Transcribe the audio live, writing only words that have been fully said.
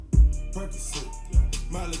Percocet,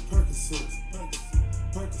 Miley Percocet,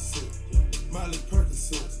 Percocet, Miley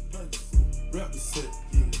Percocet, represent,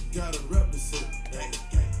 gotta represent.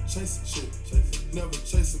 Chase a chick, never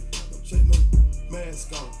chase no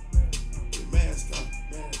mask on, get mask on,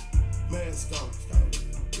 mask on,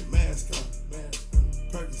 get mask on.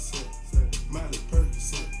 Percocet, Miley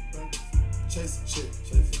Percocet, chase a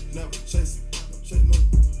chick, never chase no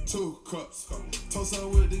 2 cups. Toast out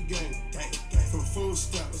with the gang, from food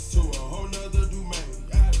stamps to a whole nother domain.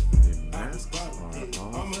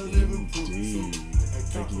 I'm a living proof.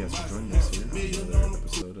 Thank you guys for joining us here on another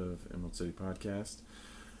episode of Emerald City Podcast.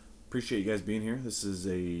 Appreciate you guys being here. This is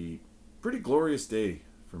a pretty glorious day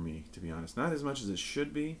for me, to be honest. Not as much as it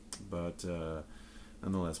should be, but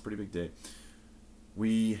nonetheless, pretty big day.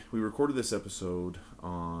 We recorded this episode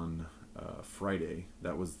on Friday.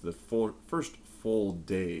 That was the first full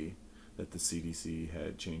day that the CDC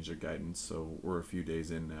had changed their guidance. So we're a few days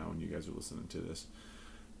in now, and you guys are listening to this.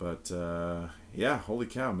 But yeah, holy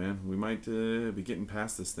cow, man! We might be getting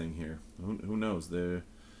past this thing here. Who knows? The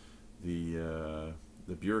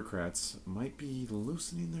bureaucrats might be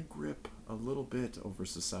loosening their grip a little bit over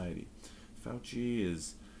society. Fauci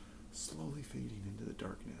is slowly fading into the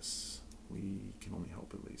darkness. We can only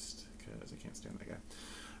hope, at least, because I can't stand that guy.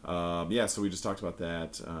 Yeah, so we just talked about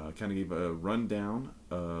that. Kind of gave a rundown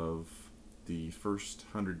of the first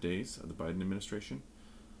 100 days of the Biden administration.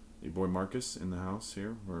 Your boy Marcus in the house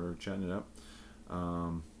here. We're chatting it up.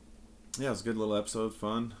 Yeah, it was a good little episode.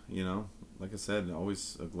 Fun, you know. Like I said,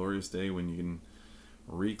 always a glorious day when you can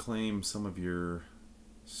reclaim some of your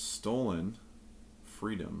stolen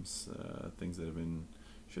freedoms, things that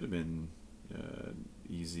should have been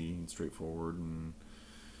easy and straightforward and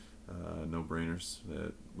no-brainers.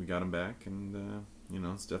 That we got them back, and you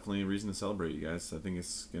know, it's definitely a reason to celebrate, you guys. I think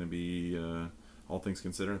it's going to be, all things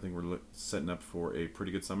considered, I think we're setting up for a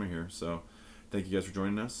pretty good summer here. So thank you guys for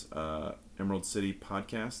joining us. Emerald City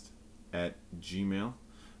Podcast at Gmail.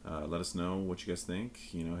 Let us know what you guys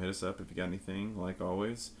think. You know, hit us up if you got anything, like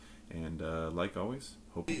always. And like always,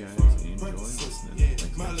 hope you guys enjoy listening. Thanks,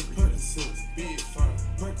 guys. Appreciate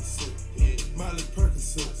it. Miley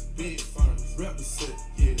Percocet, big fun, represent,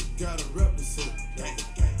 gotta represent.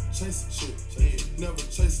 Chase a chick, never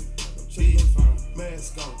chase no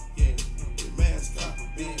mask on, mask on,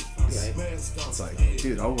 mask on. It's like,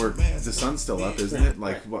 dude, I'll work. The sun's still up, isn't it?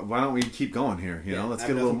 Like, why don't we keep going here? You know, let's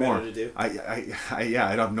get a little more. I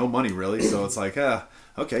don't have no money really, so it's like,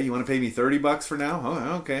 okay, you want to pay me $30 for now?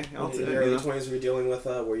 Oh, okay. In the early 20s, were you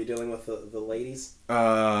dealing with the ladies?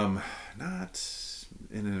 Not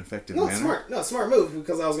in an effective manner. Smart move,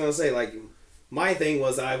 because I was gonna say, like, my thing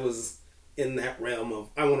was I was in that realm of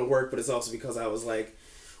I want to work, but it's also because I was like,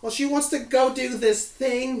 well, she wants to go do this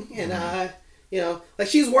thing, and you know, like,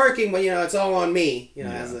 she's working, but you know, it's all on me, you know,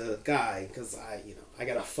 as a guy, because I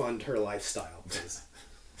gotta fund her lifestyle.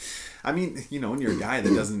 I mean, you know, when you're a guy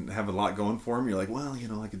that doesn't have a lot going for him, you're like, well, you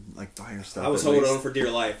know, I could like buy her stuff. I was holding on for dear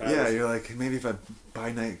life. You're like, maybe if I buy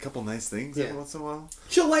a couple nice things every once in a while,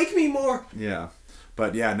 she'll like me more. Yeah.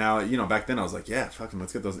 But yeah, now, you know, back then I was like, yeah, fucking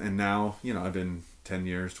let's get those. And now, you know, I've been 10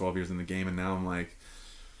 years, 12 years in the game, and now I'm like,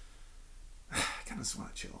 I kind of just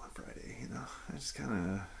want to chill on Friday, you know? I just kind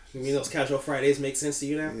of... You mean those casual Fridays make sense to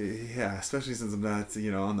you now? Yeah, especially since I'm not,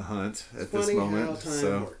 you know, on the hunt at this moment. How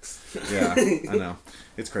time works. Yeah, I know.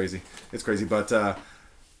 It's crazy. But I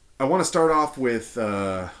want to start off with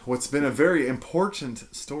what's been a very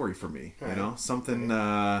important story for me, you know? Something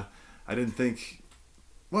I didn't think...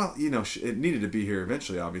 Well, you know, it needed to be here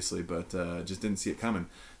eventually, obviously, but just didn't see it coming.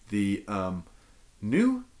 The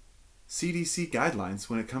new CDC guidelines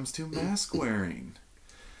when it comes to mask wearing.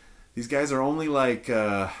 These guys are only like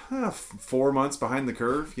 4 months behind the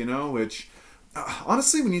curve, you know, which,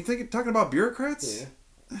 honestly, when you talking about bureaucrats,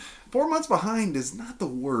 4 months behind is not the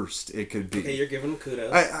worst it could be. Okay, you're giving them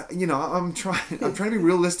kudos. I'm trying to be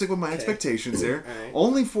realistic with my expectations here. Right.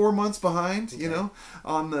 Only 4 months behind, you know,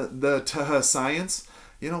 on the science.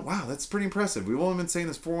 You know, wow, that's pretty impressive. We've only been saying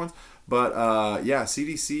this 4 months. But,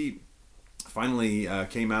 CDC finally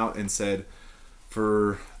came out and said,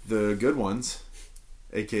 for the good ones,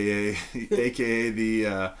 a.k.a.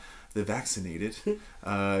 the vaccinated,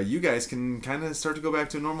 you guys can kind of start to go back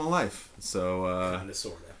to a normal life. So, kind of,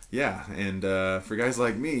 sort of. Yeah, and for guys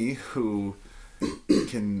like me, who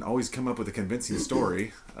can always come up with a convincing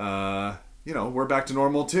story, you know, we're back to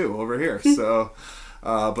normal, too, over here. So...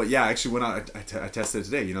 but yeah, actually when I tested it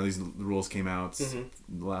today, you know, these rules came out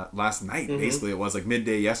last night, basically. It was like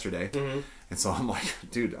midday yesterday. And so I'm like,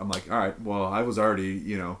 dude, all right, well, I was already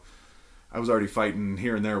fighting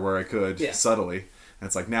here and there where I could, subtly. And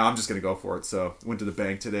it's like, now I'm just going to go for it. So went to the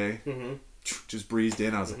bank today. just breezed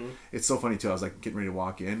in. I was like, it's so funny too. I was like getting ready to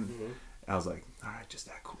walk in. I was like, all right, just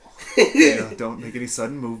act cool. Don't make any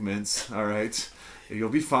sudden movements. All right, you'll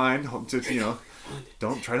be fine.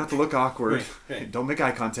 Don't try not to look awkward. Right. Don't make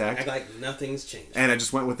eye contact. Act like nothing's changed. And I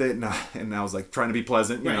just went with it, and I was like trying to be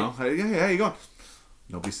pleasant. You know, hey, how you going?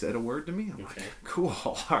 Nobody said a word to me. I'm like, cool.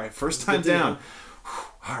 All right, first time down.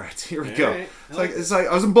 All right, here we go. Right. It's like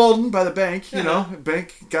I was emboldened by the bank. You know,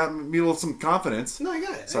 bank got me a little some confidence. No, I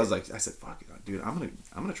got it. So I said, fuck it, dude. I'm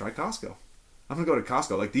gonna try Costco. I'm gonna go to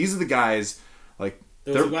Costco. Like these are the guys. Like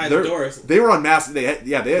those guys at the doors. They were on mask. They had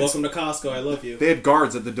Welcome to Costco. I love you. They had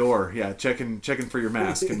guards at the door. Yeah, checking for your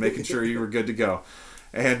mask and making sure you were good to go.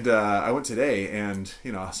 And I went today, and I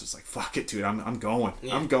was just like, fuck it, dude. I'm going.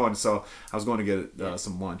 Yeah. I'm going. So I was going to get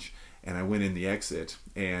some lunch. And I went in the exit,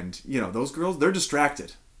 and those girls, they're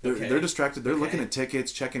distracted. They're distracted. They're looking at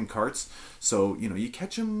tickets, checking carts. So you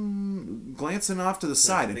catch them glancing off to the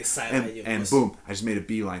side, and boom! I just made a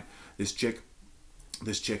beeline. This chick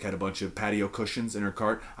had a bunch of patio cushions in her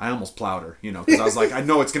cart. I almost plowed her, because I was like, I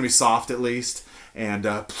know it's gonna be soft at least, and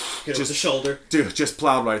just the shoulder, dude, just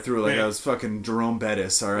plowed right through like I was fucking Jerome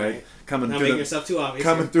Bettis. All right. Not making yourself too obvious.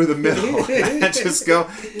 Coming through the middle. I just go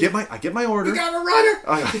I get my order. You got a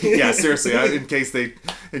runner. Yeah, seriously, in case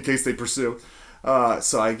they pursue.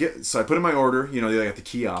 So I put in my order. They got the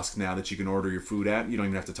kiosk now that you can order your food at. You don't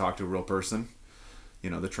even have to talk to a real person.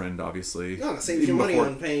 The trend obviously. No, it saves you money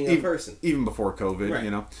on paying a person. Even before COVID,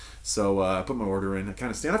 right. So I put my order in. I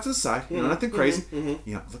kind of stand off to the side. Nothing crazy.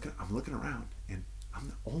 I'm looking around, and I'm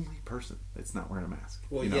the only person that's not wearing a mask.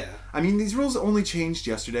 Well, yeah. I mean, these rules only changed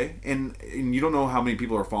yesterday, and you don't know how many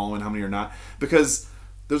people are following, how many are not, because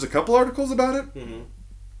there's a couple articles about it. Mm-hmm.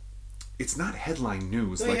 It's not headline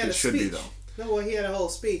news like it should be, though. No, well, he had a whole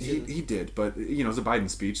speech. He did, but it was a Biden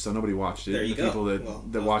speech, so nobody watched it. There you the go. people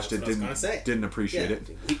that watched it didn't appreciate it.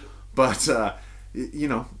 But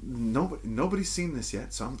nobody's seen this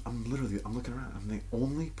yet, so I'm looking around. I'm the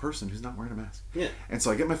only person who's not wearing a mask. Yeah. And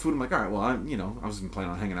so I get my food. I'm like, all right, well, I was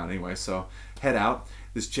planning on hanging out anyway, so head out.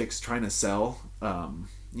 This chick's trying to sell.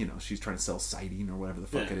 She's trying to sell siding or whatever the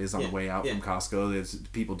fuck it is on the way out from Costco. There's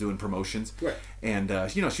people doing promotions. Right.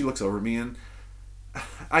 And she looks over at me, and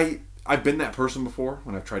I've been that person before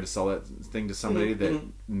when I've tried to sell that thing to somebody that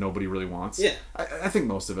nobody really wants. Yeah. I think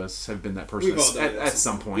most of us have been that person at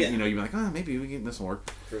some point. Yeah. You'd be like, maybe this will work.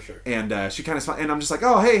 For sure. And she kind of and I'm just like,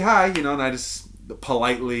 oh, hey, hi, and I just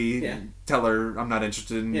politely tell her I'm not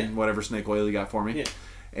interested in whatever snake oil you got for me. Yeah.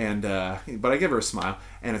 And but I give her a smile,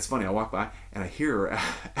 and it's funny. I walk by, and I hear her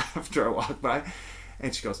after I walk by,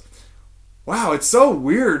 and she goes, wow, it's so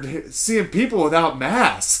weird seeing people without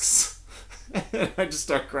masks. And I just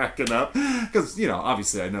start cracking up because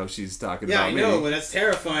obviously I know she's talking about me. Yeah, I know, but that's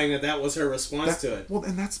terrifying that was her response to it. Well,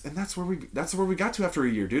 and that's where we got to after a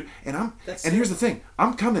year, dude. And here's the thing: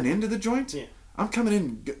 I'm coming into the joint. Yeah. I'm coming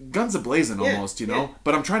in guns a-blazing almost,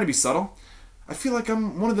 but I'm trying to be subtle. I feel like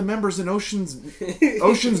I'm one of the members in Ocean's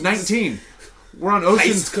 19. We're on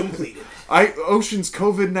Ocean's Heist completed. Ocean's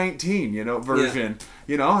COVID-19, version.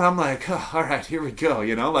 Yeah. And I'm like, oh, all right, here we go.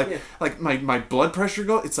 Like my blood pressure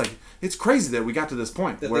it's like it's crazy that we got to this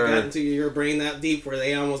point that where they got into your brain that deep where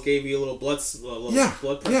they almost gave you a little blood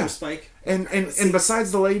pressure spike. And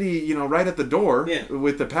besides the lady, right at the door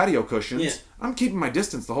with the patio cushions, I'm keeping my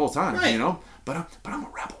distance the whole time. Right. But I'm a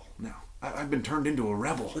rebel now. I've been turned into a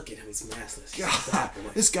rebel. Look at him, he's maskless. God,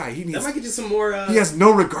 this guy, he needs... That might get you some more... he has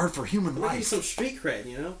no regard for human life. Might be some street cred,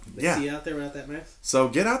 They see you out there without that mask. So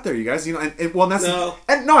get out there, you guys. No, I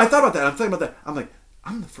thought about that. I'm thinking about that. I'm like,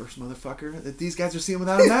 I'm the first motherfucker that these guys are seeing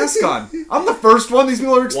without a mask on. I'm the first one these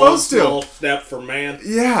people are exposed to. One small step for man.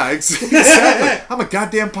 Yeah, exactly. I'm a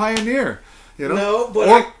goddamn pioneer. No,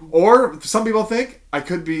 but... Or some people think I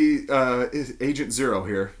could be Agent Zero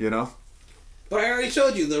here, But I already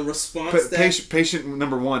showed you the response patient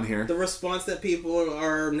number one here. The response that people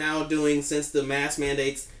are now doing since the mask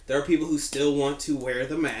mandates. There are people who still want to wear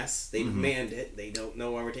the mask. They demand it. They don't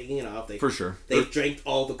know why we're taking it off. For sure. They've drank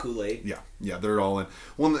all the Kool-Aid. Yeah, they're all in.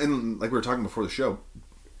 Well, and like we were talking before the show,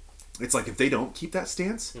 it's like if they don't keep that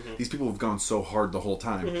stance, these people have gone so hard the whole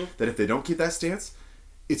time that if they don't keep that stance,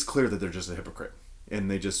 it's clear that they're just a hypocrite. And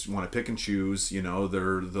they just want to pick and choose.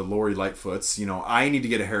 They're the Lori Lightfoots. I need to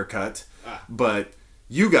get a haircut. But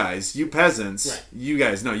you guys, you peasants, you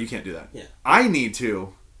guys, no, you can't do that. Yeah. I need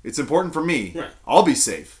to. It's important for me. Right. I'll be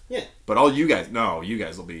safe. Yeah. But all you guys, no, you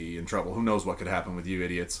guys will be in trouble. Who knows what could happen with you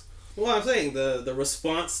idiots. Well, I'm saying the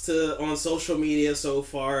response on social media so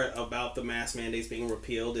far about the mask mandates being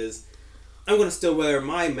repealed is, I'm going to still wear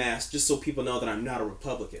my mask just so people know that I'm not a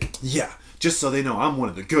Republican. Yeah, just so they know I'm one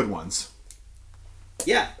of the good ones.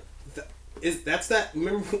 Yeah. that's that.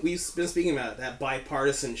 Remember, we've been speaking about it, that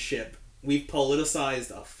bipartisanship. We've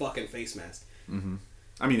politicized a fucking face mask. Mm-hmm.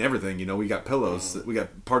 I mean, everything. You know, we got pillows. We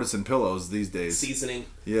got partisan pillows these days. Seasoning.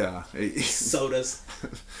 Yeah. Sodas.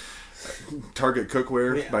 Target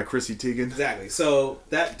Cookware by Chrissy Teigen. Exactly. So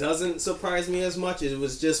that doesn't surprise me as much. It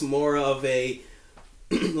was just more of a,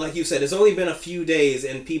 like you said, it's only been a few days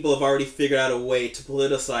and people have already figured out a way to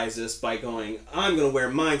politicize this by going, I'm going to wear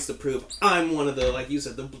mines to prove I'm one of the, like you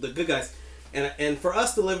said, the good guys. And for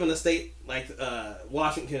us to live in a state like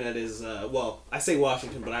Washington, it is, well, I say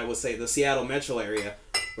Washington, but I would say the Seattle metro area,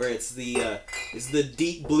 where it's the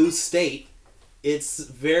deep blue state. It's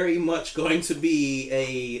very much going to be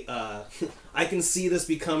a. I can see this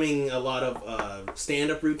becoming a lot of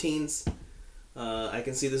stand-up routines. I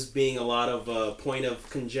can see this being a lot of point of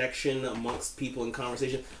conjunction amongst people in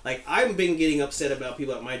conversation. Like, I've been getting upset about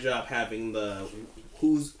people at my job having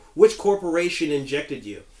which corporation injected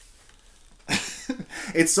you.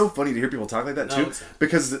 It's so funny to hear people talk like that too,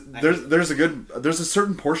 because there's a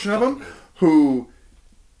certain portion of them who,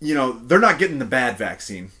 you know, they're not getting the bad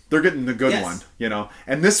vaccine, they're getting the good one, you know,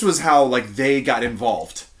 and this was how like they got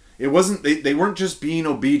involved. It wasn't they weren't just being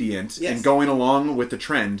obedient and going along with the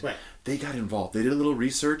trend. Right. They got involved. They did a little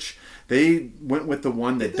research. They went with the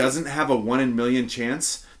one that doesn't have a 1 in a million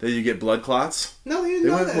chance that you get blood clots. No, they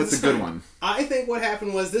went with the good one. I think what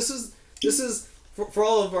happened was this is. For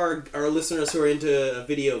all of our listeners who are into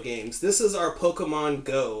video games, this is our Pokemon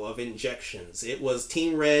Go of injections. It was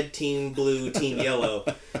Team Red, Team Blue, Team Yellow.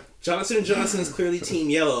 Johnson & Johnson is clearly Team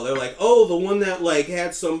Yellow. They're like, oh, the one that like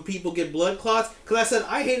had some people get blood clots. Because I said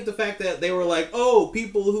I hated the fact that they were like, oh,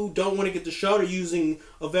 people who don't want to get the shot are using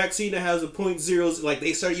a vaccine that has a 0.0. Like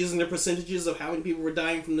they started using their percentages of how many people were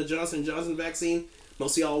dying from the Johnson & Johnson vaccine,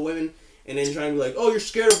 mostly all women. And then trying to be like, oh, you're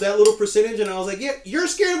scared of that little percentage? And I was like, yeah, you're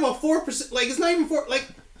scared of a 4%. Like, it's not even 4. Like,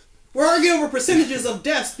 we're arguing over percentages of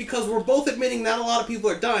deaths because we're both admitting not a lot of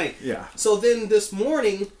people are dying. Yeah. So then this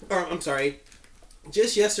morning,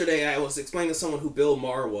 just yesterday, I was explaining to someone who Bill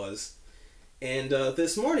Maher was. And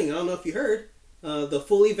this morning, I don't know if you heard, the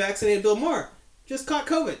fully vaccinated Bill Maher just caught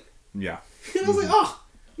COVID. Yeah. And I was like, oh,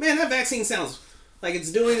 man, that vaccine sounds like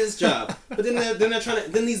it's doing its job. But then they're trying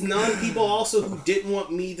to. Then these non-people also who didn't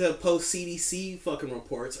want me to post CDC fucking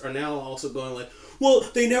reports are now also going like, well,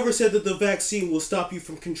 they never said that the vaccine will stop you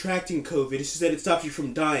from contracting COVID. It's just that it stops you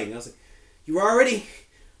from dying. And I was like, you were already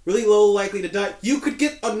really low likely to die. You could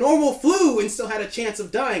get a normal flu and still had a chance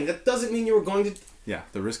of dying. That doesn't mean you were going to. Yeah,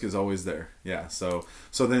 the risk is always there. Yeah. So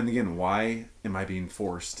then again, why am I being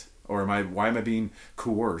forced? Or why am I being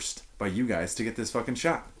coerced by you guys to get this fucking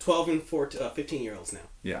shot? 12 and 15-year-olds now.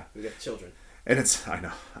 Yeah. We got children. And it's, I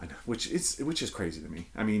know, which is crazy to me.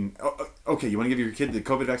 I mean, okay, you want to give your kid the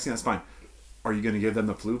COVID vaccine, that's fine. Are you going to give them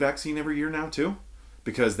the flu vaccine every year now too?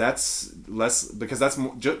 Because that's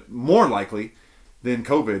more likely than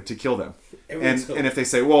COVID to kill them. And if they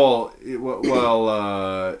say, well, you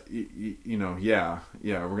know, yeah,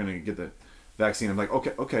 we're going to get the vaccine. I'm like,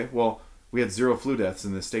 okay, well, we had 0 flu deaths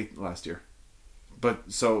in the state last year, but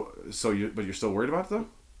you're still worried about it though?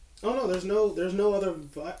 Oh no, there's no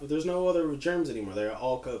other germs anymore. They're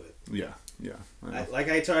all COVID. Yeah.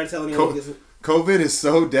 I tried telling you. COVID is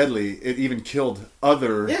so deadly; it even killed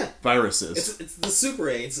other viruses. It's the super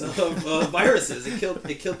AIDS of viruses. It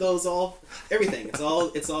killed those all. Everything. It's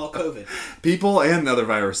all COVID. People and other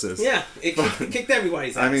viruses. Yeah, it kicked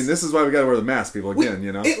everybody's ass. I mean, this is why we got to wear the mask, people. Again,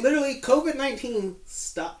 you know. It literally COVID-19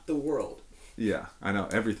 stopped the world. Yeah, I know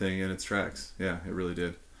everything in its tracks. Yeah, it really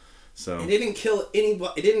did. So it didn't kill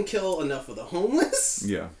anybody. It didn't kill enough of the homeless.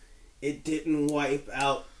 Yeah. It didn't wipe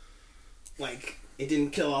out. It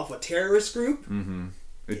didn't kill off a terrorist group. Mm-hmm.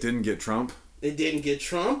 It didn't get Trump. It didn't get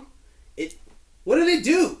Trump. What did it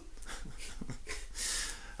do?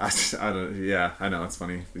 I don't. Yeah, I know. It's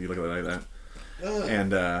funny you look at it like that.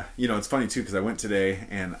 And you know, it's funny too because I went today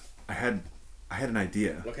and I had an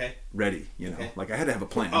idea. Okay. Ready. You know, like I had to have a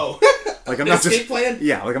plan. Oh. Like I'm not just plan?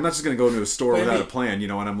 Yeah, like I'm not just gonna go into a store without a plan, you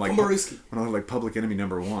know, and I'm like when I'm like public enemy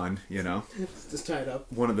number 1, you know. Just tie it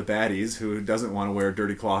up. One of the baddies who doesn't want to wear a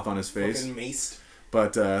dirty cloth on his face. Fucking maced.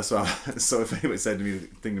 But so if anybody said to me,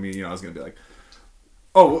 you know, I was gonna be like,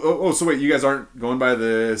 oh, so wait, you guys aren't going by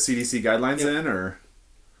the CDC guidelines then, or?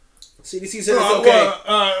 CDC said it's okay.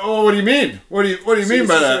 Well, what do you mean? What do you mean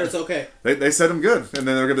by that? Said it's okay. They said I'm good, and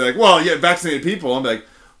then they're gonna be like, well, yeah, vaccinated people. I'm like,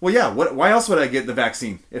 well, yeah. Why else would I get the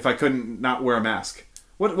vaccine if I couldn't not wear a mask?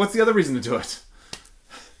 What's the other reason to do it?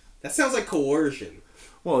 That sounds like coercion.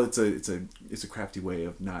 Well, it's a crafty way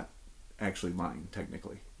of not actually lying,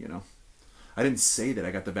 technically, you know. I didn't say that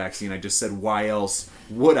I got the vaccine. I just said, why else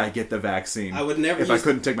would I get the vaccine? I would never if I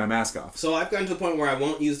couldn't take my mask off. So I've gotten to the point where I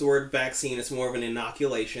won't use the word vaccine. It's more of an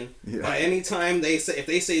inoculation. Yeah. By any time if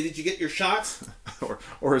they say, did you get your shots?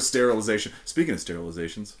 or a sterilization. Speaking of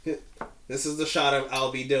sterilizations. This is the shot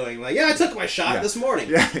I'll be doing. Like, yeah, I took my shot this morning.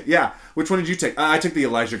 Yeah. Which one did you take? I took the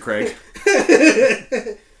Elijah Craig.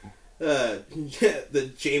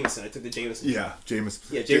 The Jameson. I took the Jameson. Yeah,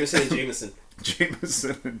 Jameson. Yeah, Jameson and Jameson.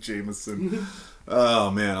 Jameson and Jameson.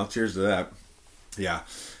 Oh, man, I'll cheers to that. Yeah.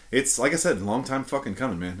 It's, like I said, a long time fucking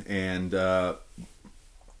coming, man. And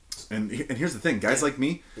here's the thing. Guys like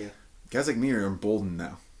me are emboldened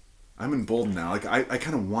now. I'm emboldened now. Like, I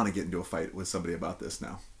kind of want to get into a fight with somebody about this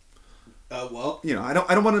now. Well, you know, I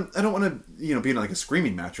don't want to, you know, be in like a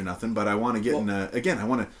screaming match or nothing, but I want to get I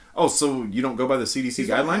want to. Oh, so you don't go by the CDC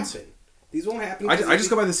guidelines? These won't happen. I just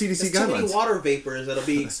go by the CDC guidelines. Too many water vapors that'll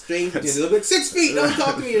be exchanged. They'll be like 6 feet. Don't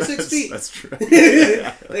talk to me. You're 6 feet. That's true.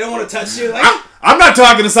 They don't want to touch you. Like, I'm not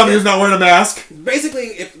talking to somebody who's not wearing a mask. Basically,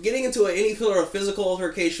 if getting into any sort of physical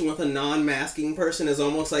altercation with a non-masking person is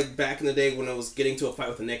almost like back in the day when I was getting to a fight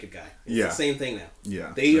with a naked guy. It's the same thing now.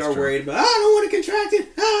 Yeah. They are worried about, I don't want to contract it.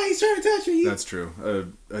 He's trying to touch me. That's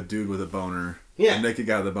true. A dude with a boner. Yeah. A naked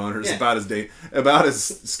guy with a boner is about as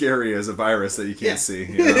scary as a virus that you can't see.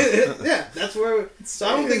 You know? Yeah, that's where. So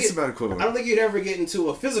I don't think it's about equivalent. I don't think you'd ever get into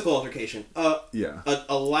a physical altercation. A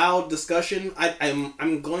loud discussion.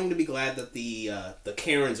 I'm going to be glad that the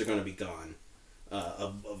Karens are going to be gone,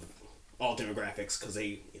 of all demographics, because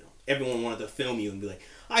everyone wanted to film you and be like,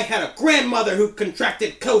 I had a grandmother who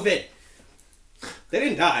contracted COVID. They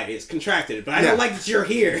didn't die; it's contracted it, but I don't like that you're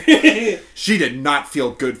here. She did not feel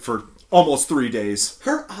good for almost 3 days.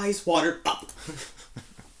 Her eyes watered up.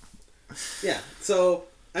 Yeah. So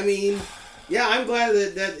I mean, I'm glad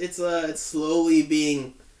that it's slowly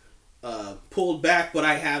being pulled back, but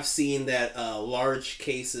I have seen that large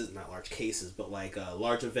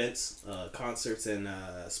events, concerts and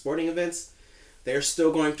sporting events, they're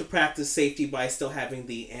still going to practice safety by still having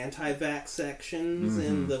the anti-vax sections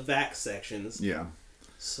and the vax sections. Yeah.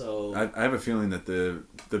 So I have a feeling that the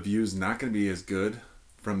view's not going to be as good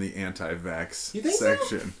from the anti-vax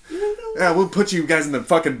section. So? Yeah, we'll put you guys in the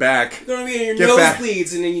fucking back. You're going to be in your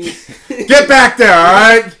nosebleeds and then you... Get back there,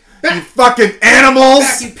 alright? You fucking animals!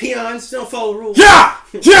 Back, you peons. Don't follow the rules. Yeah!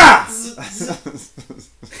 Yeah!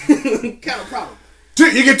 Kind of problem.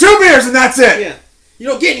 You get 2 beers and that's it! Yeah. You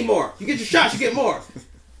don't get any more. You get your shots, you get more.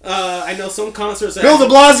 I know some concerts... Bill de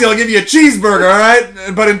Blasio will give you a cheeseburger,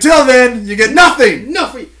 alright? But until then, you get nothing! No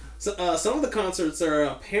free. So, some of the concerts are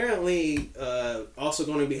apparently also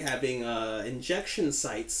going to be having injection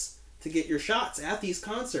sites to get your shots at these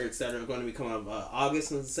concerts that are going to be coming up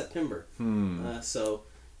August and September. So,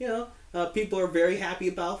 people are very happy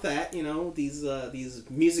about that. These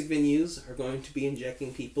music venues are going to be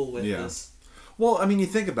injecting people with this. Well, I mean, you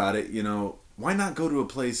think about it, why not go to a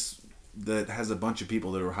place that has a bunch of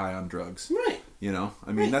people that are high on drugs? Right.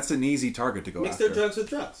 I mean, that's an easy target to go Mix after. their drugs with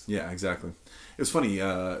drugs. Yeah, exactly. It was funny.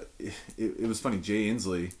 It was funny. Jay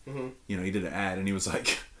Inslee, he did an ad, and he was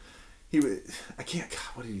like,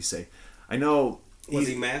 what did he say? I know. Was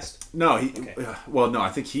he masked? No, no, I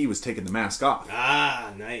think he was taking the mask off.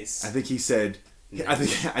 Ah, nice. I think he said, I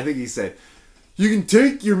think he said, you can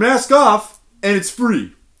take your mask off, and it's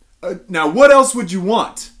free. Now, what else would you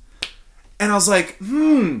want? And I was like,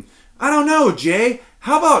 I don't know, Jay.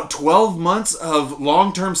 How about 12 months of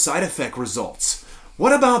long-term side effect results?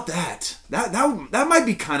 What about that? That might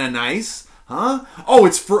be kind of nice, huh? Oh,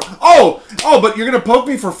 it's for but you're gonna poke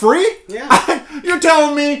me for free? Yeah. You're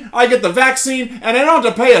telling me I get the vaccine and I don't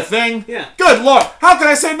have to pay a thing? Yeah. Good Lord, how can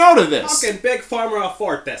I say no to this? How can Big Pharma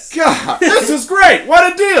afford this? God, this is great.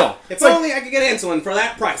 What a deal! If only I could get insulin for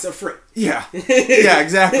that price of free. Yeah. Yeah,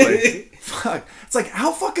 exactly. Fuck. It's like,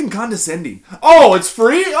 how fucking condescending. Oh, it's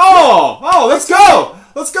free? Oh, let's go.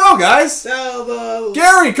 Let's go, guys.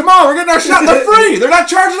 Gary, come on. We're getting our shot. They're free. They're not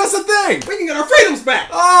charging us a thing. We can get our freedoms back.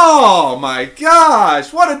 Oh, my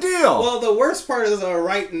gosh. What a deal. Well, the worst part is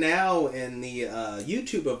right now in the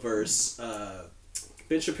YouTubeverse,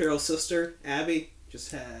 Ben Shapiro's sister, Abby,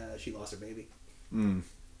 she lost her baby.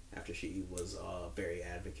 After she was a very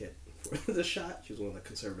advocate for the shot. She was one of the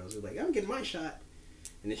conservatives who was like, I'm getting my shot.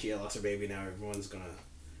 And then she lost her baby. Now everyone's gonna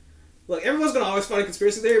always find a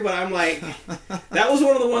conspiracy theory, but I'm like, that was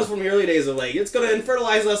one of the ones from the early days of like, it's gonna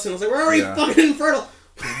infertilize us, and I was like, we're already fucking infertile.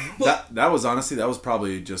 that was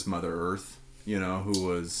probably just Mother Earth, who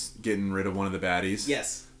was getting rid of one of the baddies.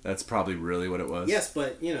 Yes. That's probably really what it was. Yes,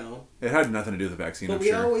 but it had nothing to do with the vaccine. But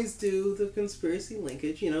we always do the conspiracy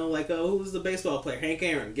linkage. Like, who was the baseball player? Hank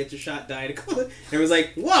Aaron, get your shot, died of COVID. And it was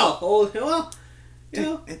like, whoa, well, You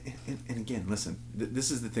know? And again, listen,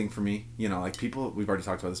 this is the thing for me. You know, like people, we've already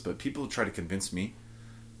talked about this, but people try to convince me.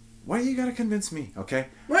 Why do you got to convince me, okay?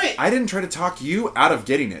 Right. I didn't try to talk you out of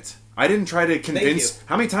getting it. I didn't try to convince...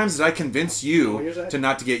 How many times did I convince you to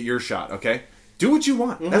not to get your shot, okay? Do what you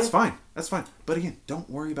want. That's fine. That's fine. But again, don't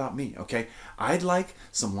worry about me, okay? I'd like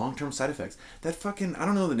some long-term side effects. That fucking... I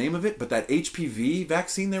don't know the name of it, but that HPV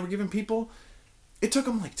vaccine they were giving people... It took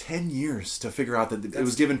them like 10 years to figure out that it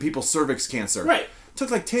was giving people cervix cancer. Right. It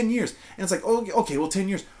took like 10 years. And it's like, oh, okay, well, 10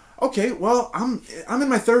 years. Okay, well, I'm in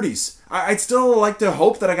my 30s. I'd still like to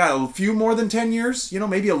hope that I got a few more than 10 years. You know,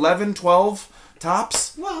 maybe 11, 12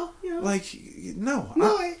 tops. Well, you know. Like, no.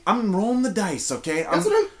 No, I'm rolling the dice, okay? That's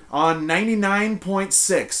what on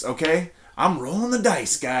 99.6, okay? I'm rolling the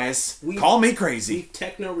dice, guys. Call me crazy. We've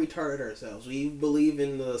techno-retarded ourselves. We believe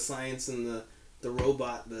in the science and the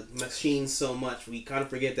robot, the machine so much, we kind of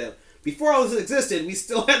forget that before all this existed, we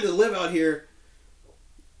still had to live out here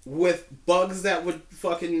with bugs that would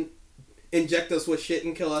fucking inject us with shit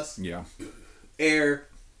and kill us. Yeah. Air.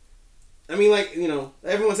 I mean, like, you know,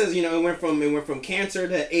 everyone says, you know, it went from cancer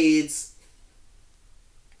to AIDS.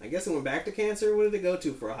 I guess it went back to cancer. What did it go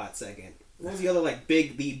to for a hot second? What was the other, like,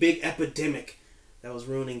 big epidemic that was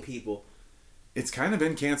ruining people? It's kind of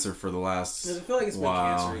been cancer for the last I feel like it's been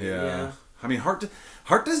while. cancer. Yeah. I mean, heart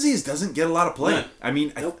disease doesn't get a lot of play. None. I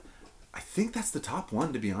mean, Nope. I think that's the top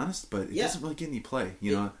one, to be honest, but it Yeah. doesn't really get any play,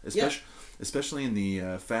 you know, especially in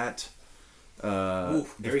the fat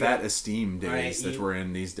esteem days that we're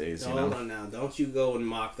in these days. You know? Hold on now. Don't you go and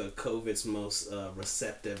mock the COVID's most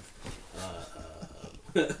receptive.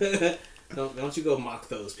 Don't you go mock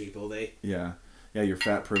those people. Yeah, your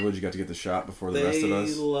fat privilege. You got to get the shot before the rest of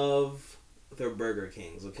us. They love their Burger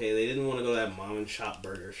Kings, okay? They didn't want to go to that mom and shop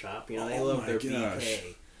burger shop. You know, they love their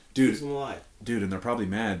BK. Dude, and they're probably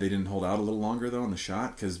mad they didn't hold out a little longer, though, on the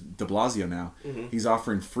shot, because de Blasio now, he's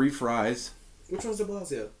offering free fries. Which one's de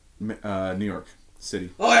Blasio? New York City.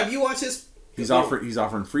 Oh, have you watched this? He's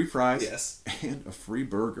offering free fries. Yes. And a free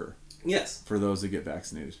burger. Yes. For those that get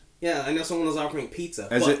vaccinated. Yeah, I know someone was offering pizza.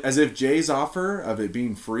 As if Jay's offer of it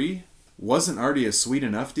being free wasn't already a sweet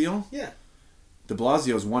enough deal. Yeah. De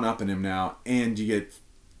Blasio's one-upping him now, and you get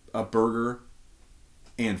a burger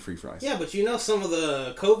and free fries. Yeah, but you know some of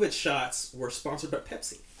the COVID shots were sponsored by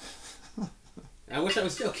Pepsi. I wish I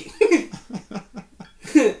was joking.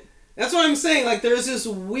 That's what I'm saying. Like, there's this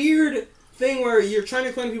weird thing where you're trying to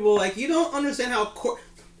explain to people, like, you don't understand how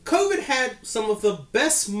COVID had some of the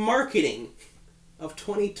best marketing of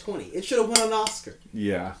 2020. It should have won an Oscar.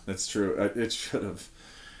 Yeah, that's true. It should have.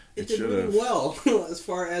 It did really well as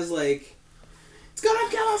far as, like, it's gonna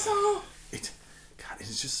kill us all. God,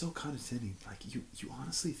 it's just so condescending. Like, you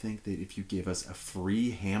honestly think that if you give us a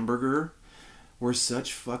free hamburger, we're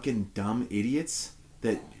such fucking dumb idiots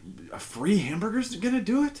that a free hamburger's gonna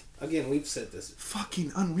do it? Again, we've said this.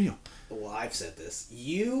 Fucking unreal. Well, I've said this.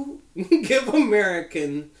 You give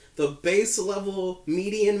American, the base level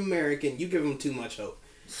median American, you give them too much hope.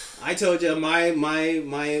 I told you my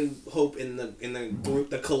hope in the group,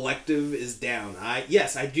 the collective, is down. I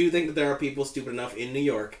do think that there are people stupid enough in New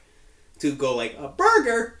York to go like, a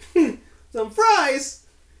burger, some fries,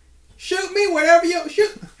 shoot me wherever you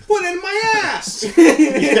shoot, put it in my ass.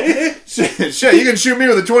 Shit, you can shoot me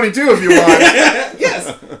with a 22 if you want. Yes,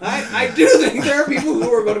 I do think there are people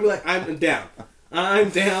who are going to be like, I'm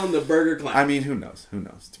down the burger clown. I mean, who knows,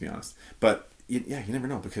 to be honest. But you never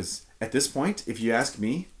know, because at this point, if you ask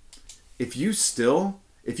me, if you've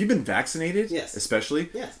been vaccinated, yes, especially,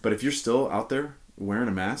 yes, but if you're still out there wearing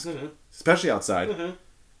a mask, especially outside,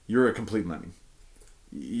 you're a complete lemming.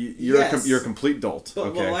 You're a complete dolt. But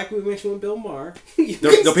okay. like we mentioned with Bill Maher,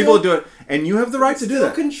 the people that do it, and you have the right to do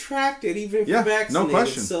that. Still contracted even if you're vaccinated. No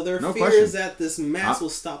question. So their fear question. is that this mask will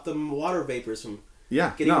stop the water vapors from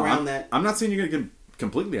getting around that. I'm not saying you're going to get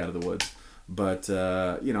completely out of the woods, but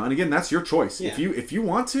and again, that's your choice. Yeah. If you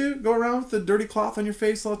want to go around with the dirty cloth on your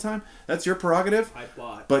face all the time, that's your prerogative.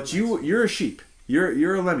 But you're a sheep.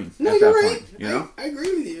 You're a lemming. No, at you're that right. Point, you know? I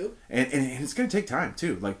agree with you. And it's going to take time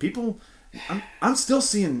too. Like people, I'm still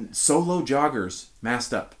seeing solo joggers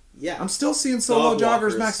masked up. Yeah. I'm still seeing solo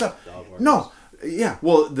joggers masked up. No. Yeah,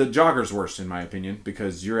 well, the jogger's worse in my opinion,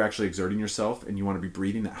 because you're actually exerting yourself and you want to be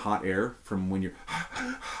breathing that hot air from when you're...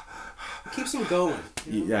 Keeps them going.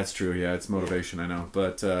 You know? Yeah, that's true. Yeah, it's motivation, I know.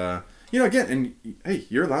 But, again, and hey,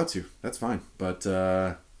 you're allowed to. That's fine. But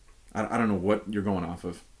I don't know what you're going off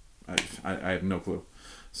of. I have no clue.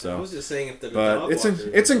 So, I was just saying if the but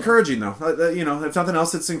it's encouraging, though. If nothing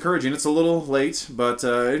else, it's encouraging. It's a little late, but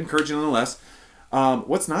encouraging nonetheless.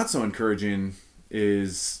 What's not so encouraging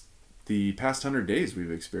is the past 100 days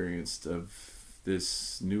we've experienced of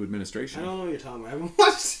this new administration. I don't know what you're talking about. I haven't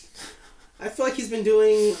watched. I feel like he's been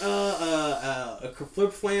doing a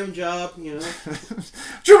flip flam job, you know.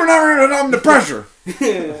 Juvenile under pressure.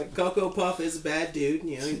 Cocoa Puff is a bad dude,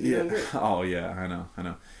 you know. He's doing great. Oh yeah, I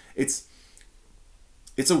know. It's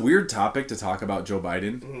a weird topic to talk about Joe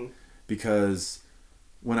Biden because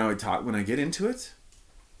when I get into it,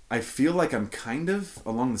 I feel like I'm kind of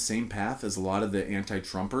along the same path as a lot of the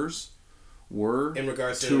anti-Trumpers were in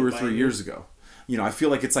regards to 2 or Biden? 3 years ago. You know, I feel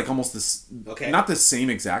like it's like almost this, not the same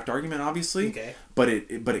exact argument, obviously, but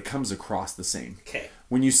it comes across the same. Okay.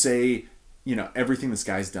 When you say, you know, everything this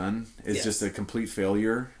guy's done is Yes. just a complete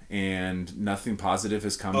failure and nothing positive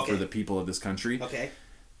has come for the people of this country. Okay.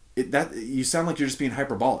 You sound like you're just being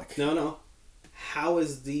hyperbolic. No. How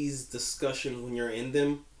is these discussions when you're in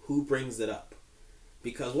them? Who brings it up?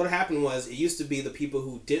 Because what happened was it used to be the people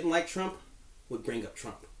who didn't like Trump would bring up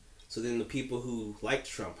Trump. So then the people who liked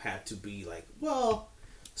Trump had to be like, well.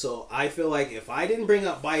 So I feel like if I didn't bring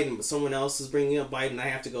up Biden, but someone else is bringing up Biden, I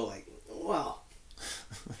have to go like, well.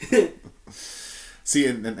 See,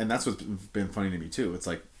 and that's what's been funny to me too. It's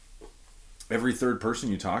like every third person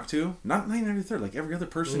you talk to, not even every third, like every other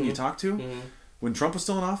person you talk to, when Trump was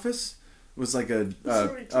still in office, was like a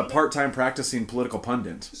part-time practicing political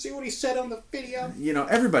pundit. See what he said on the video? You know,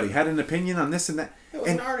 everybody had an opinion on this and that. It was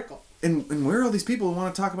an article. And where are all these people who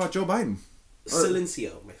want to talk about Joe Biden?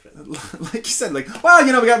 Silencio, my friend. Like you said, like, well,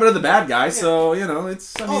 you know, we got rid of the bad guy, so, you know,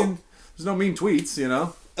 it's, I mean, there's no mean tweets, you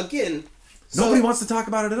know. Again. Nobody wants to talk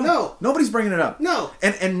about it at all. No. Nobody's bringing it up. No.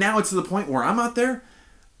 And now it's to the point where I'm out there,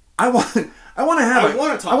 I want to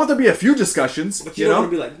talk. I want there to be a few discussions, but you don't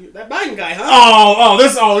want to be like, that Biden guy,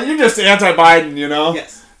 huh? You're just anti-Biden, you know?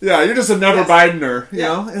 Yes. Yeah, you're just a never Bidener, you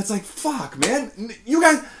know? And it's like, fuck, man. You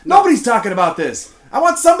guys, nobody's talking about this. I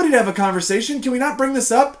want somebody to have a conversation. Can we not bring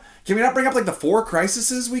this up? Can we not bring up like the 4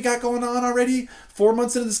 crises we got going on already 4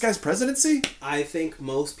 months into this guy's presidency? I think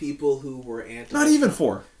most people who were anti-Trump... Not even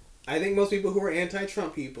 4. I think most people who are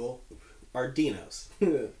anti-Trump people are Dinos.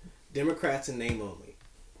 Democrats in name only.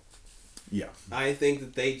 Yeah. I think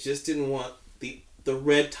that they just didn't want the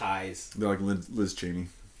red ties. They're like Liz Cheney.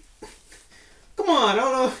 Come on, I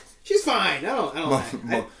don't know. She's fine. I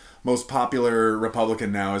don't most popular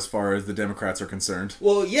Republican now as far as the Democrats are concerned.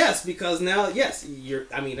 Well, yes, because now, yes,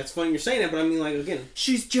 I mean, that's funny you're saying that, but I mean, like, again...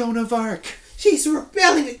 She's Joan of Arc. She's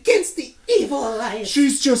rebelling against the evil alliance.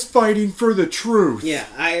 She's just fighting for the truth. Yeah,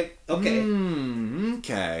 okay.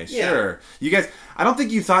 Okay, sure. You guys, I don't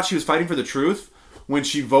think you thought she was fighting for the truth when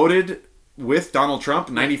she voted with Donald Trump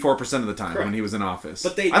 94% of the time when he was in office.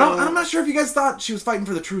 But I'm not sure if you guys thought she was fighting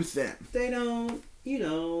for the truth then. They don't, you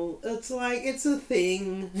know, it's like, it's a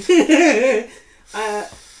thing. It's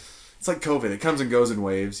like COVID. It comes and goes in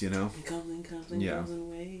waves, you know? It comes and goes in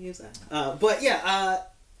waves. But yeah,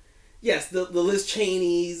 yes, the Liz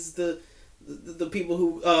Cheneys, the people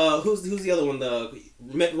who, who's the other one? The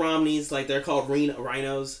Mitt Romneys, like they're called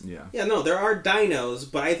rhinos. Yeah. Yeah, no, there are dinos,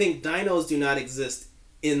 but I think dinos do not exist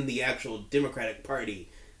in the actual Democratic Party.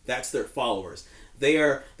 That's their followers.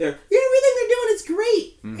 Everything they're doing is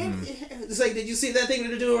great. Mm-hmm. And it's like, did you see that thing that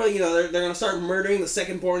they're doing? Where, you know, they're going to start murdering the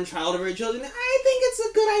second-born child of their children. I think it's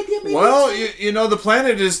a good idea. Maybe well, you know, the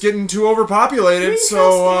planet is getting too overpopulated,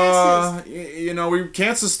 so you know, we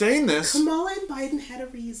can't sustain this. Kamala and Biden had a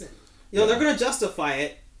reason. You know, they're going to justify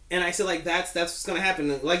it, and I said, like, that's what's going to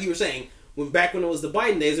happen. Like you were saying, back when it was the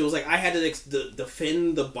Biden days, it was like I had to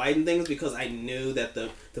defend the Biden things because I knew that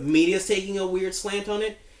the media's taking a weird slant on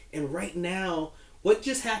it. And right now, what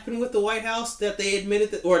just happened with the White House that they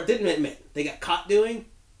admitted that, or didn't admit, they got caught doing?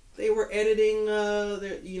 They were editing,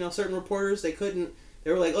 certain reporters. They couldn't.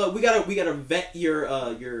 They were like, "Oh, we gotta vet your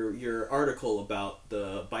article about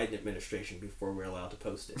the Biden administration before we're allowed to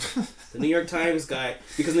post it." The New York Times guy,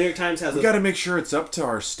 because the New York Times has. We got to make sure it's up to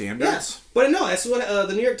our standards. Yeah, but no, that's what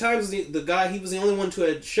the New York Times. The guy, he was the only one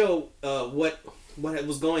to show what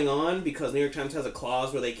was going on, because New York Times has a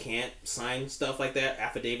clause where they can't sign stuff like that,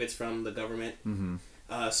 affidavits from the government.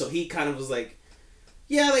 Mm-hmm. So he kind of was like,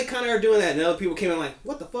 yeah, they kind of are doing that. And other people came in like,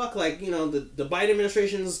 what the fuck? Like, you know, the Biden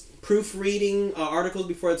administration's proofreading articles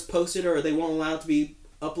before it's posted, or they won't allow it to be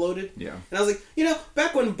uploaded. Yeah. And I was like, you know,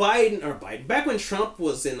 back when Trump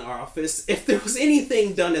was in our office, if there was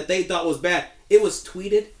anything done that they thought was bad, it was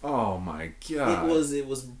tweeted. Oh my god. It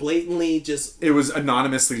was blatantly just. It was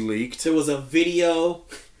anonymously leaked. There was a video.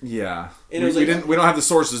 Yeah. And we don't have the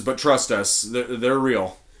sources, but trust us, they're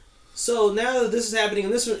real. So now that this is happening,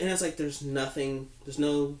 and it's like there's nothing, there's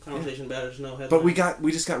no conversation about it, there's no headline. But we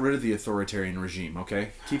just got rid of the authoritarian regime,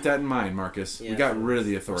 okay? Keep that in mind, Marcus. Yeah, we got rid of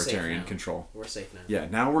the authoritarian control. We're safe now. Yeah,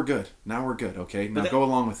 now we're good. Okay? Now go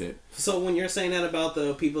along with it. So when you're saying that about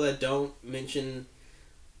the people that don't mention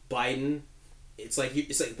Biden, it's like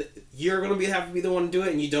you're gonna have to be the one to do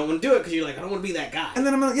it, and you don't want to do it because you're like, I don't want to be that guy. And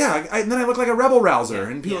then then I look like a rebel rouser,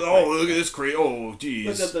 and people, look at this crazy,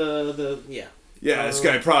 geez. Look at the Yeah, this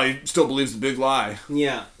guy probably still believes the big lie.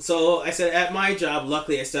 Yeah. So I said at my job,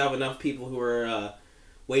 luckily I still have enough people who are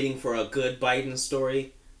waiting for a good Biden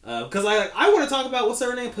story. Because I want to talk about, what's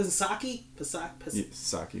her name? Psaki?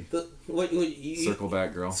 Saki. Circle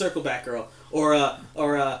back girl. Circle back girl. I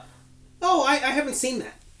haven't seen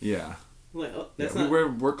that. Yeah. Like,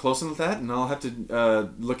 we're close enough with that, and I'll have to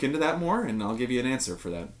look into that more, and I'll give you an answer for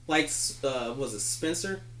that. Like, was it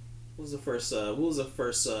Spencer? What was the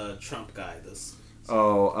first Trump guy?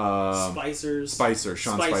 Sean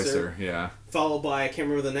Spicer, yeah. Followed by, I can't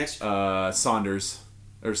remember the next. Sanders.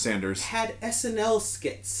 Had SNL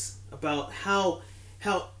skits about how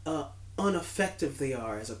ineffective they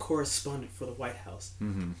are as a correspondent for the White House.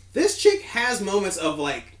 Mm-hmm. This chick has moments of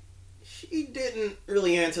like, she didn't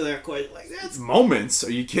really answer that question. Like, that's moments.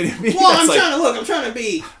 Are you kidding me? Well, I'm trying to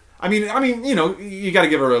be. I mean, you got to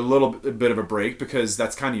give her a little bit of a break because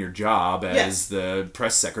that's kind of your job as the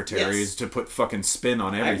press secretary is to put fucking spin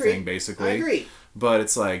on everything, basically. I agree. But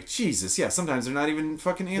it's like, Jesus, yeah, sometimes they're not even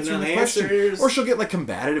fucking answering the answers. question. Or she'll get like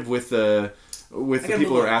combative with the people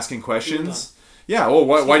who are asking questions. Yeah, well,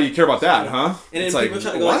 why do you care about that, huh? And it's then like, people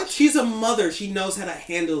try to go, like, she's a mother. She knows how to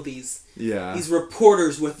handle these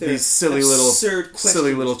reporters with their these silly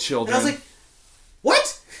little children. And I was like,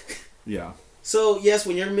 what? Yeah. So, yes,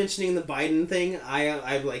 when you're mentioning the Biden thing,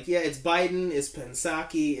 I'm like, yeah, it's Biden, it's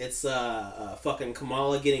Psaki, it's fucking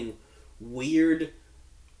Kamala getting weird.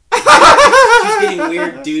 She's getting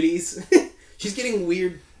weird duties. She's getting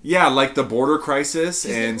weird. Yeah, like the border crisis,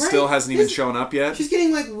 still hasn't even shown up yet. She's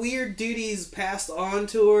getting like weird duties passed on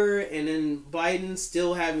to her, and then Biden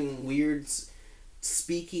still having weird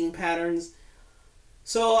speaking patterns.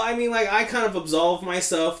 So, I mean, like, I kind of absolve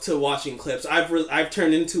myself to watching clips. I've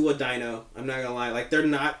turned into a dino. I'm not gonna lie. Like, they're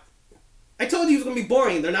not... I told you it was gonna be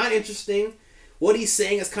boring. They're not interesting. What he's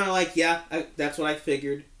saying is kind of like, that's what I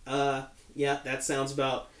figured. Yeah, that sounds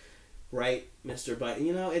about right, Mr.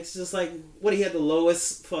 Biden. It's just like, what, he had the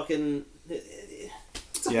lowest fucking...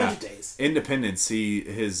 It's 100 days. Independence,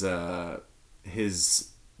 his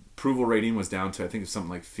approval rating was down to, I think, something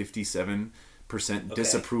like 57%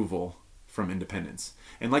 disapproval from independents.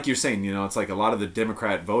 And like you're saying, it's like a lot of the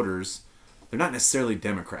Democrat voters, they're not necessarily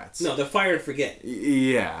Democrats. No, they're fire and forget.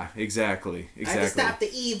 Yeah, exactly. I have to stop the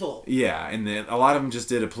evil. Yeah, and then a lot of them just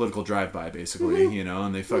did a political drive-by, basically,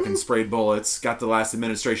 and they fucking sprayed bullets, got the last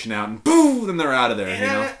administration out, and boom, then they're out of there,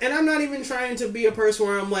 And I'm not even trying to be a person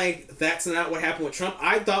where I'm like, that's not what happened with Trump.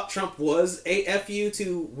 I thought Trump was a FU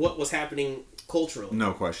to what was happening culturally.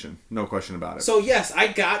 No question about it. So yes, I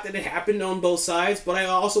got that it happened on both sides, but I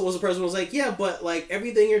also was a person who was like, yeah, but like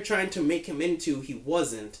everything you're trying to make him into, he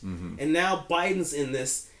wasn't. Mm-hmm. And now Biden's in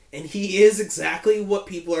this, and he is exactly what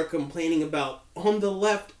people are complaining about on the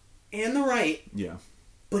left and the right. Yeah.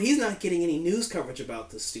 But he's not getting any news coverage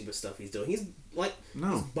about the stupid stuff he's doing. He's like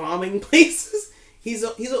he's bombing places. He's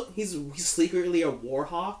secretly a war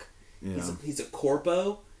hawk. Yeah. He's a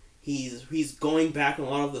corpo. He's going back on a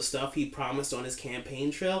lot of the stuff he promised on his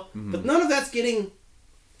campaign trail. Mm-hmm. But none of that's getting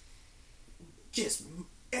just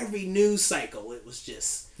every news cycle. It was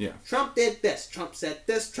just Trump did this, Trump said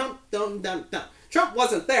this, Trump done. Trump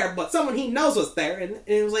wasn't there, but someone he knows was there, and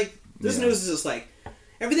it was like this news is just like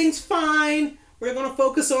everything's fine. We're gonna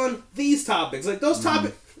focus on these topics, like those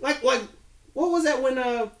topics, like what was that when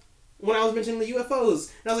I was mentioning the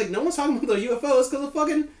UFOs, and I was like, no one's talking about the UFOs because of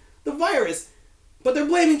fucking the virus. But they're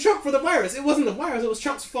blaming Trump for the virus. It wasn't the virus. It was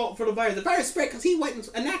Trump's fault for the virus. The virus spread because he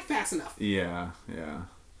went and not fast enough. Yeah.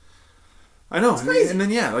 I know. It's crazy. And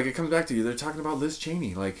then, it comes back to you. They're talking about Liz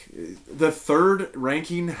Cheney. Like, the third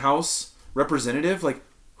ranking House representative. Like,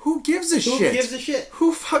 who gives a shit? Who gives a shit?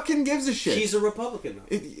 Who fucking gives a shit? She's a Republican, though.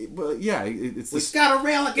 It's We've got to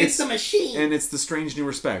rail against the machine. And it's the strange new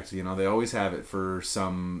respect. They always have it for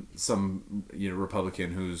some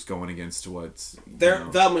Republican who's going against what's... They're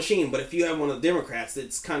the machine, but if you have one of the Democrats,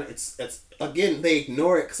 it's again, they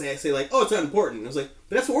ignore it because they say, like, oh, it's not important. It's like,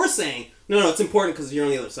 but that's what we're saying. No, it's important because you're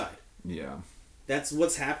on the other side. Yeah. That's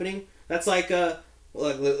what's happening. That's like I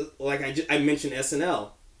mentioned SNL.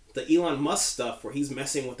 The Elon Musk stuff where he's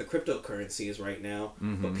messing with the cryptocurrencies right now.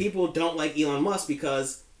 Mm-hmm. But people don't like Elon Musk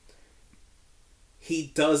because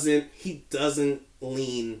he doesn't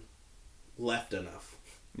lean left enough.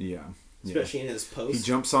 Yeah. especially in his post. He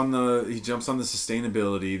jumps on the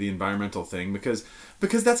sustainability, the environmental thing because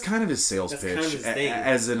that's kind of his sales pitch kind of his thing.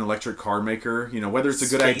 As an electric car maker. Whether it's a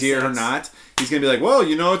good SpaceX. idea or not, he's gonna be like, well,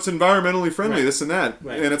 it's environmentally friendly, Right. right. This and that,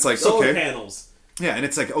 Right. and it's like solar okay, panels. yeah, and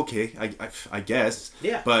it's like okay, I guess,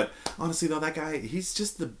 Yeah. But honestly, though, that guy, he's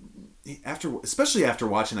just especially after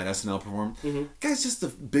watching that SNL perform, guy's just the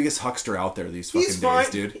biggest huckster out there these fucking He's fine,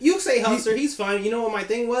 days, dude. You say huckster, he's fine. You know what my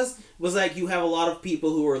thing was like you have a lot of people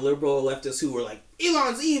who are liberal or leftists who were like,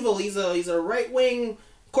 Elon's evil. He's a right wing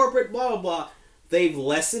corporate blah blah blah. They've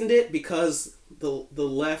lessened it because the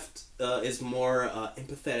left is more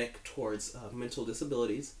empathetic towards mental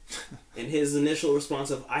disabilities, and his initial response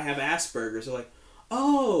of I have Asperger's, so like,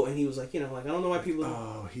 oh, and he was like, I don't know why people.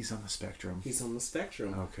 Oh, he's on the spectrum. He's on the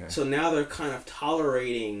spectrum. Okay. So now they're kind of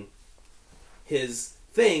tolerating his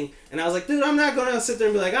thing, and I was like, dude, I'm not gonna sit there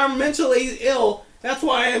and be like, I'm mentally ill. That's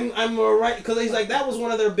why I'm right, because he's like, that was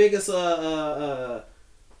one of their biggest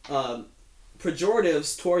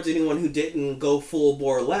pejoratives towards anyone who didn't go full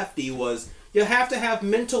bore lefty was you have to have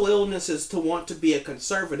mental illnesses to want to be a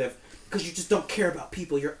conservative because you just don't care about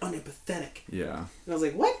people. You're unempathetic. Yeah. And I was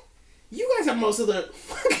like, what? You guys have most of the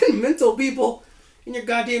fucking mental people in your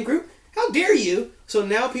goddamn group. How dare you? So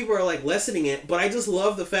now people are like lessening it, but I just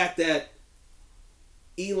love the fact that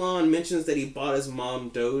Elon mentions that he bought his mom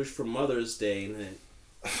Doge for Mother's Day and then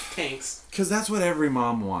tanks. Because that's what every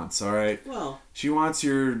mom wants, all right? Well, she wants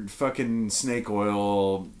your fucking snake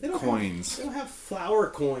oil coins. They don't have flour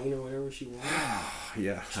coin or whatever she wants.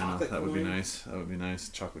 Yeah, I know. That coin. would be nice. That would be nice.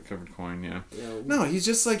 Chocolate covered coin, yeah. Yeah. No, he's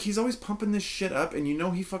just like, he's always pumping this shit up, and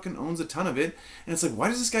he fucking owns a ton of it. And it's like, why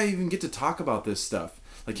does this guy even get to talk about this stuff?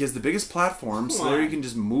 Like, he has the biggest platform, so there he can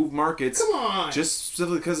just move markets. Come on! Just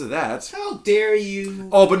specifically because of that. How dare you?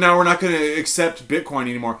 Oh, but now we're not going to accept Bitcoin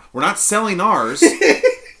anymore. We're not selling ours.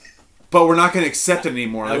 But we're not going to accept it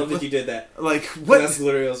anymore. I love that you did that. Like, what? That's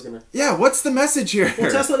literally what I was going to... Yeah, what's the message here?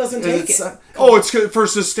 Well, Tesla doesn't take it. It's good for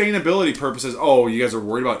sustainability purposes. Oh, you guys are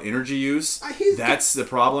worried about energy use? That's the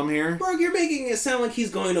problem here? Berg, you're making it sound like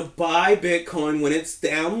he's going to buy Bitcoin when it's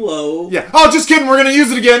down low. Yeah. Oh, just kidding. We're going to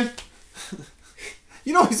use it again.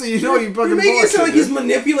 You fucking You're making it sound like he's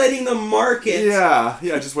manipulating the market. Yeah,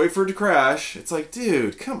 just wait for it to crash. It's like,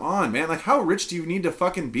 dude, come on, man. Like, how rich do you need to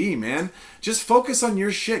fucking be, man? Just focus on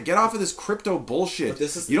your shit. Get off of this crypto bullshit.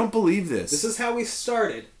 You don't believe this. This is how we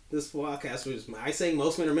started this podcast. I say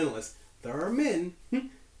most men are minimalists. There are men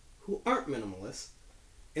who aren't minimalists.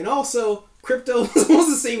 And also, crypto is almost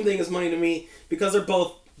the same thing as money to me because they're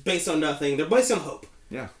both based on nothing. They're based on hope.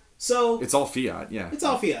 Yeah. So it's all fiat, yeah. It's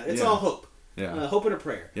all fiat. It's all hope. Yeah. Hope and a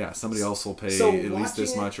prayer. Yeah, somebody else will pay at least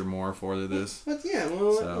this much or more for this. But yeah,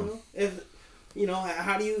 well,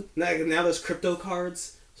 how do you... Now there's crypto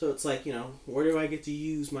cards, so it's like, where do I get to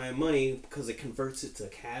use my money because it converts it to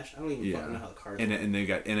cash? I don't even fucking know how the cards work. And they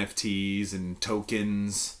got NFTs and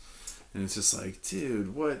tokens, and it's just like,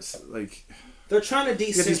 dude, what's, like... They're trying to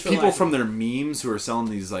decentralize... these people from their memes who are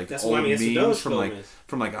selling these, like, That's old memes from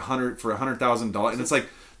 $100,000, for $100,000, and it's like,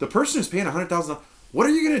 the person who's paying $100,000, what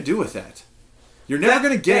are you going to do with that? You're never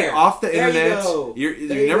going to get it off the internet. You're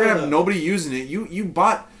never going to have nobody using it. You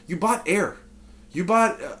bought air. You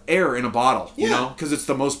bought air in a bottle, because it's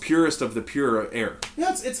the most purest of the pure air.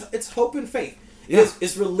 Yeah, it's hope and faith. Yeah.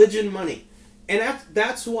 It's religion money. And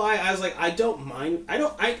that's why I was like, I don't mind.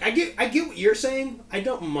 I get what you're saying. I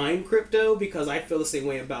don't mind crypto because I feel the same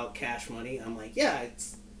way about cash money. I'm like, yeah,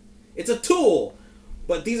 it's a tool.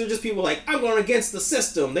 But these are just people like, I'm going against the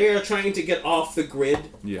system. They are trying to get off the grid,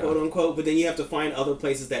 quote unquote. But then you have to find other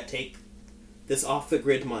places that take this off the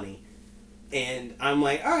grid money. And I'm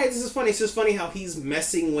like, all right, this is funny. It's just funny how he's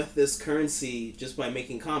messing with this currency just by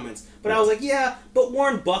making comments. But I was like, yeah, but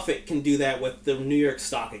Warren Buffett can do that with the New York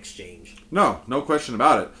Stock Exchange. No question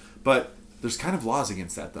about it. But there's kind of laws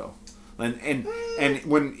against that, though. And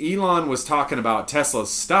when Elon was talking about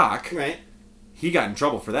Tesla's stock, right, he got in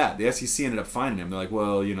trouble for that. The SEC ended up fining him. They're like,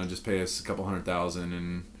 well, just pay us a couple $100,000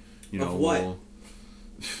 and, of what?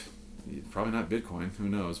 Probably not Bitcoin. Who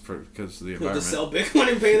knows? Because of the To environment. sell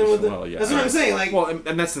Bitcoin and pay them with it. Well, yeah. That's what I'm saying. Like, well,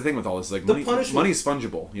 and that's the thing with all this. Like, money's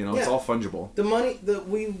fungible. It's all fungible. The money that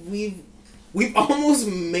we've almost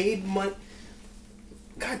made money.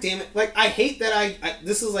 God damn it! Like, I hate that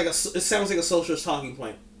this is like it sounds like a socialist talking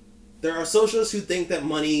point. There are socialists who think that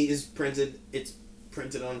money is printed. It's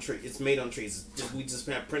printed on trees. It's made on trees. We just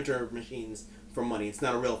have printer machines for money. It's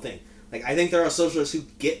not a real thing. Like, I think there are socialists who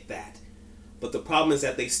get that. But the problem is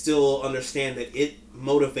that they still understand that it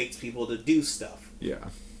motivates people to do stuff. Yeah.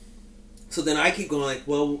 So then I keep going like,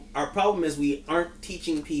 well, our problem is we aren't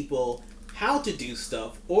teaching people how to do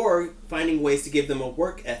stuff or finding ways to give them a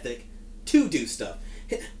work ethic to do stuff.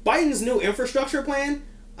 Biden's new infrastructure plan,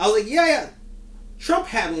 I was like, yeah. Trump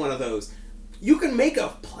had one of those. You can make a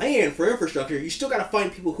plan for infrastructure. You still got to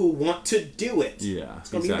find people who want to do it. Yeah,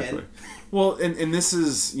 it's gonna exactly. Be men. Well, and this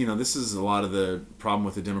is a lot of the problem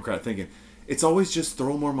with the Democrat thinking. It's always just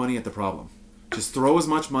throw more money at the problem. Just throw as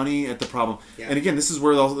much money at the problem. Yeah. And again, this is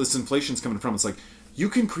where all this inflation's coming from. It's like, you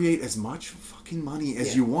can create as much fucking money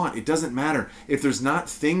as you want. It doesn't matter. If there's not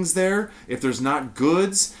things there, if there's not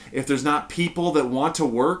goods, if there's not people that want to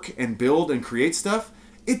work and build and create stuff,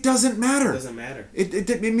 it doesn't matter. It doesn't matter.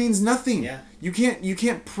 It means nothing. Yeah. You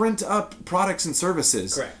can't print up products and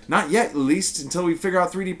services. Correct. Not yet, at least until we figure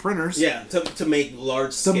out 3D printers. Yeah, to make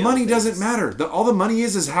large scale The money things. doesn't matter. All the money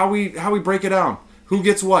is how we break it down. Who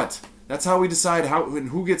gets what? That's how we decide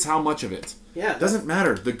who gets how much of it. Yeah. It doesn't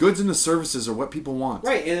matter. The goods and the services are what people want.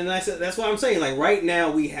 Right, and then that's what I'm saying. Like right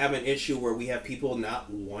now we have an issue where we have people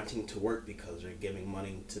not wanting to work because they're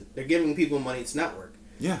giving people money to not work.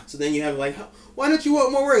 Yeah. So then you have like, why don't you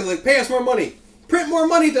want more work? Like, pay us more money. Print more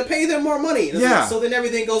money to pay them more money. Yeah. So then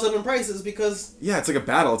everything goes up in prices because... Yeah, it's like a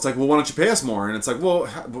battle. It's like, well, why don't you pay us more? And it's like, well,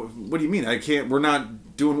 what do you mean? We're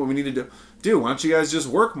not doing what we need to do. Why don't you guys just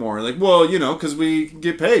work more? Like, well, because we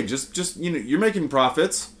get paid. Just you're making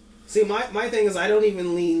profits. See, my thing is I don't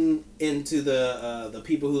even lean into the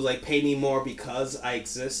people who like pay me more because I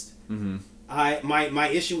exist. Mm-hmm. My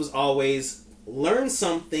issue was always... learn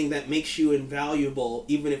something that makes you invaluable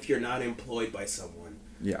even if you're not employed by someone.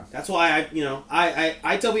 Yeah. That's why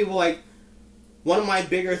I tell people like one of my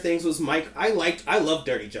bigger things was I loved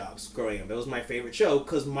Dirty Jobs growing up. That was my favorite show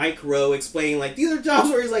because Mike Rowe explained like these are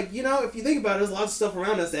jobs where he's like, if you think about it, there's lots of stuff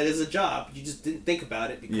around us that is a job. You just didn't think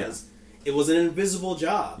about it because it was an invisible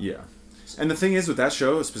job. Yeah. And the thing is with that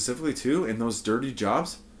show specifically too, in those dirty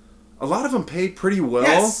jobs, a lot of them pay pretty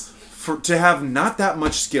well to have not that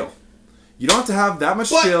much skill. You don't have to have that much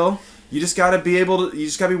skill. You just gotta be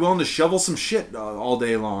willing to shovel some shit all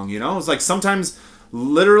day long. It's like sometimes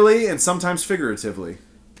literally and sometimes figuratively.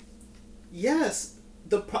 Yes,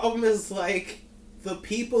 the problem is like the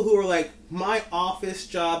people who are like, my office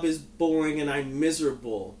job is boring and I'm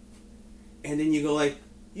miserable, and then you go like,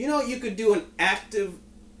 you could do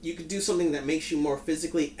you could do something that makes you more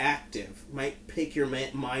physically active. Might take your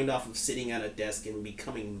mind off of sitting at a desk and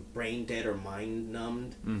becoming brain dead or mind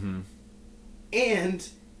numbed. Mm-hmm. And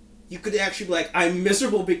you could actually be like, I'm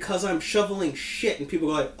miserable because I'm shoveling shit. And people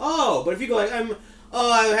go like, oh. But if you go like,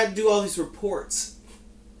 I had to do all these reports.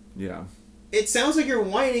 Yeah. It sounds like you're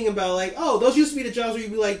whining about like, oh, those used to be the jobs where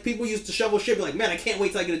you'd be like, people used to shovel shit. Be like, man, I can't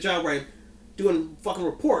wait till I get a job where I'm doing fucking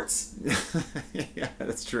reports. Yeah,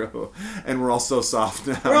 that's true. And we're all so soft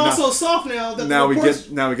now. We're all so soft now. That now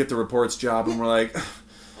we get the reports job and we're like...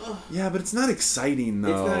 Yeah, but it's not exciting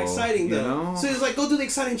though. It's not exciting though. So it's like, go do the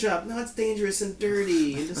exciting job. No, it's dangerous and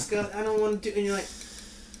dirty and disgusting. I don't want to do. And you're like,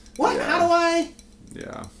 what? Yeah. How do I?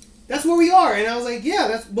 Yeah. That's where we are. And I was like,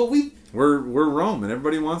 yeah, we're Rome, and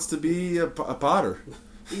everybody wants to be a potter.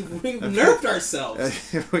 We've nerfed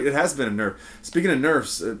ourselves. It has been a nerf. Speaking of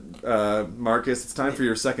nerfs, Marcus, it's time for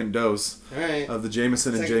your second dose. All right. Of the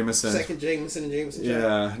Jameson and Jameson. Second Jameson and Jameson.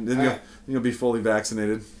 Yeah, then you'll be fully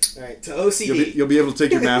vaccinated. All right, to OCD. You'll be able to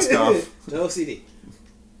take your mask off. To OCD.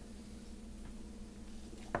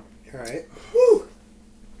 All right. Woo.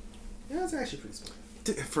 Yeah, that's actually pretty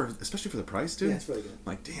smart. Especially for the price, too. Yeah, it's really good.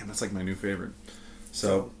 Like, damn, that's like my new favorite.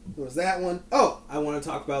 So there was that one. Oh, I want to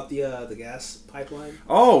talk about the gas pipeline.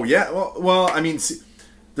 Oh yeah, well, I mean, see,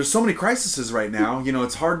 there's so many crises right now.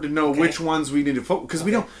 It's hard to know which ones we need to focus because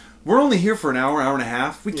we don't. We're only here for an hour and a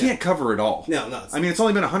half. We can't cover it all. No. I mean, it's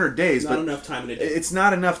only been 100 days, not enough time in a day. It's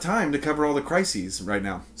not enough time to cover all the crises right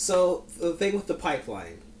now. So the thing with the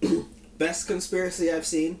pipeline, best conspiracy I've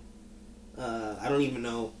seen. I don't even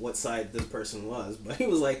know what side this person was, but he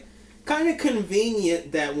was like, kind of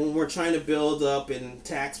convenient that when we're trying to build up and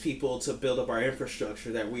tax people to build up our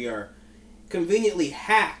infrastructure, that we are conveniently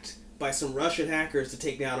hacked by some Russian hackers to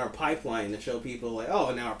take down our pipeline to show people like,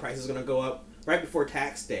 oh, now our price is going to go up right before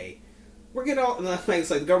tax day. We're getting all, it's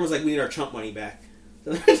like the government's like, we need our Trump money back.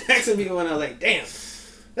 So they're taxing people, and I was like, damn,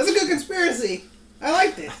 that's a good conspiracy. I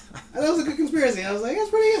liked it. That was a good conspiracy. I was like, that's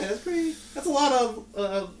pretty good. That's a lot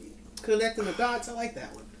of connecting the dots. I like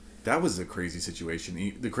that one. That was a crazy situation.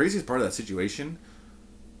 The craziest part of that situation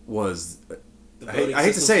was, I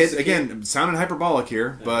hate to say it, again, sounding hyperbolic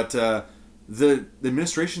here, but the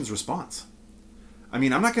administration's response. I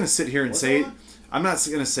mean, I'm not going to sit here and I'm not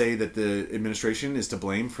going to say that the administration is to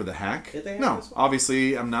blame for the hack. No,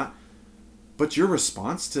 obviously I'm not. But your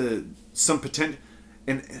response to some potential,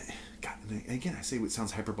 and God, again, I say it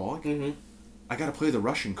sounds hyperbolic. Mm-hmm. I got to play the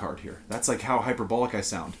Russian card here. That's like how hyperbolic I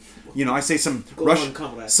sound. You know, I say some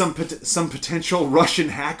some potential Russian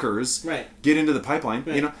hackers Right. get into the pipeline.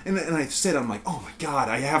 Right. You know, and I said, I'm like, oh my God,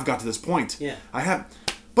 I have got to this point. Yeah. I have,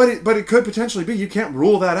 but it could potentially be. You can't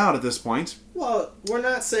rule that out at this point. Well, we're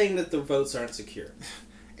not saying that the votes aren't secure.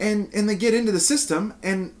 And they get into the system,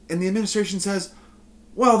 and the administration says,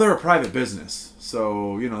 well, they're a private business,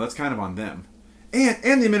 so you know that's kind of on them.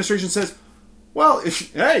 And the administration says, well,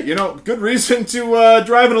 hey, you know, good reason to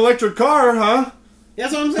drive an electric car, huh?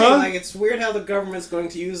 That's what I'm saying. Huh? Like, it's weird how the government's going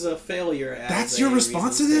to use a failure as That's a your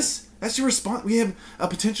response to reason this? That's your response? We have a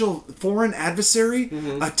potential foreign adversary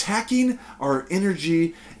attacking our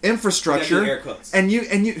energy infrastructure. You gotta do air quotes. And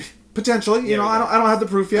you potentially, you know, I don't have the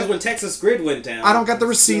proof yet. Because when Texas Grid went down, I don't got the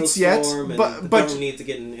receipts yet, snowstorm, and but- the but- government needs to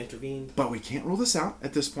get in and intervene. But we can't rule this out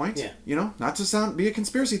at this point. Yeah. You know, not to be a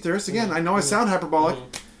conspiracy theorist again. I know I sound hyperbolic.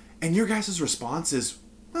 And your guys' response is,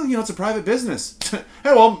 well, you know, it's a private business. Hey,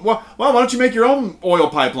 well, why don't you make your own oil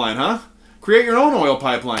pipeline, huh? Create your own oil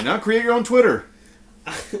pipeline, huh? Create your own Twitter.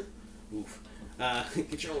 Oof.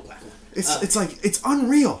 Get your own platform. It's like, it's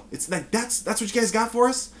unreal. It's like, that's what you guys got for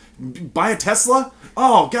us? Buy a Tesla?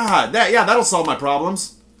 Oh, God. That'll solve my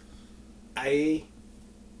problems. The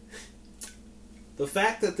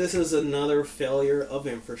fact that this is another failure of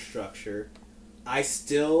infrastructure, I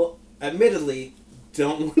still, admittedly,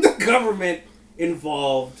 don't want the government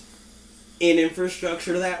involved in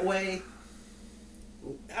infrastructure that way.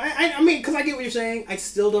 I mean, because I get what you're saying. I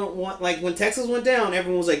still don't want, like, when Texas went down,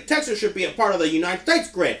 everyone was like, Texas should be a part of the United States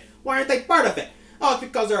grid. Why aren't they part of it? Oh, it's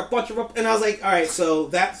because they're a bunch of... And I was like, all right, so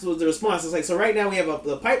that's what the response is. Like, so right now we have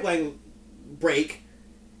the pipeline break,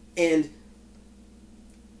 and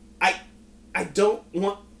I don't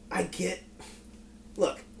want... I get...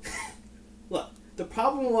 Look. The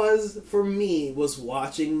problem for me, was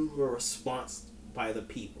watching the response by the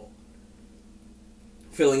people.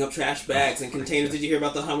 Filling up trash bags and containers. Did you hear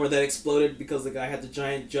about the Hummer that exploded because the guy had the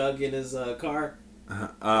giant jug in his car?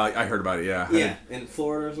 I heard about it, yeah. Yeah, in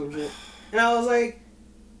Florida or some shit. And I was like,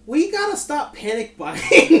 we gotta stop panic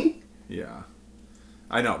buying. Yeah.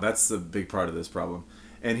 I know, that's the big part of this problem.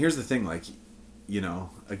 And here's the thing, like, you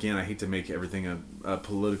know, again, I hate to make everything a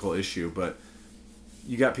political issue, but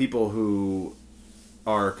you got people who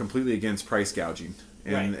are completely against price gouging.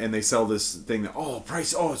 And they sell this thing that,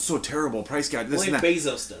 it's so terrible, price gouging. Only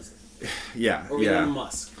Bezos does it. Yeah, or Elon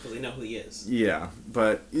Musk, because they know who he is. Yeah,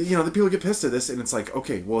 but, you know, the people get pissed at this, and it's like,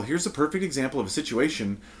 okay, well, here's a perfect example of a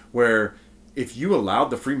situation where if you allowed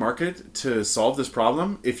the free market to solve this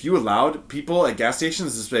problem, if you allowed people at gas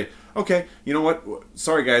stations to say, okay, you know what,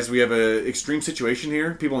 sorry guys, we have an extreme situation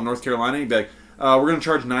here, people in North Carolina, you'd be like, we're going to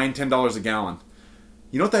charge $9-10 a gallon.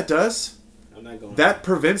 You know what that does? That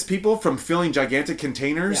prevents people from filling gigantic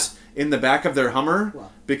containers in the back of their Hummer,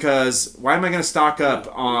 because why am I going to stock up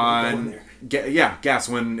on gas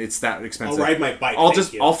when it's that expensive? I'll ride my bike.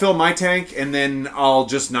 I'll fill my tank and then I'll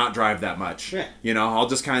just not drive that much. Yeah. You know, I'll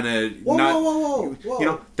just kind of whoa. You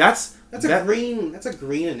know, that's a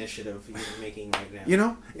green initiative you're making right now. You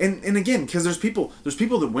know, and again, because there's people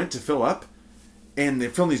that went to fill up, and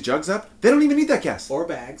they're filling these jugs up. They don't even need that gas or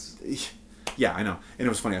bags. Yeah, I know. And it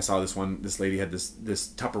was funny. I saw this lady had this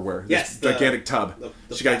Tupperware, this gigantic tub.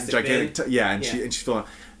 She got gigantic and she's filling.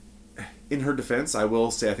 In her defense, I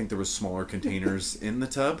will say I think there was smaller containers in the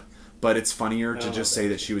tub, but it's funnier to just say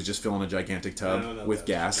that she was just filling a gigantic tub with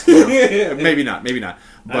gas. You know? maybe not.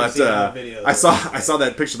 But I saw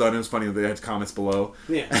that picture though, and it was funny. They had comments below,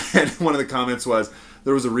 and one of the comments was,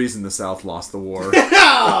 "There was a reason the South lost the war."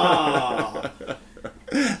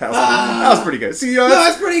 That was pretty good. See,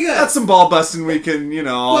 that's pretty good. That's some ball busting we can,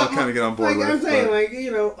 all kind of get on board with. I'm saying,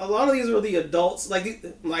 a lot of these were the adults.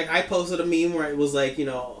 Like I posted a meme where it was like,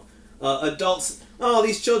 adults. Oh,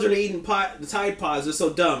 these children are eating the Tide Pods. They're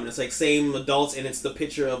so dumb. And it's like same adults, and it's the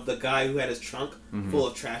picture of the guy who had his trunk full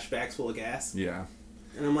of trash bags full of gas. Yeah.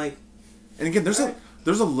 And I'm like, and again, there's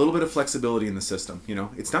a little bit of flexibility in the system.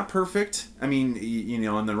 It's not perfect. I mean,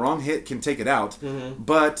 and the wrong hit can take it out,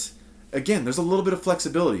 but. Again, there's a little bit of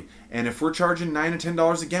flexibility. And if we're charging $9 and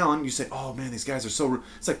 $10 a gallon, you say, oh man, these guys are so...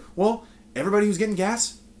 It's like, well, everybody who's getting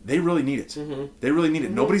gas, they really need it. They really need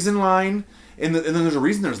it. Nobody's in line. And then there's a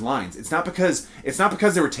reason there's lines. It's not because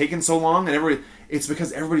they were taking so long and it's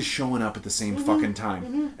because everybody's showing up at the same fucking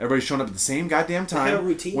time. Everybody's showing up at the same goddamn time. They have a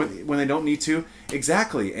routine. When they don't need to.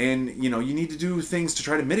 Exactly. And, you need to do things to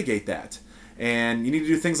try to mitigate that. And you need to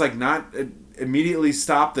do things like not immediately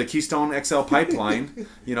stop the Keystone XL pipeline,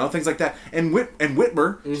 things like that. And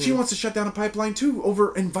Whitmer, she wants to shut down a pipeline too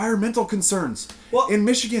over environmental concerns in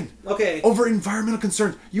Michigan. Okay. Over environmental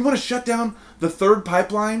concerns. You want to shut down the third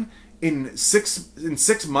pipeline in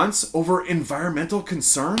 6 months over environmental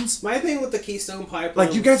concerns? My thing with the Keystone Pipeline...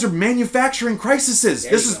 Like, you guys are manufacturing crises.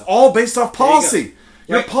 This is go. all based off policy.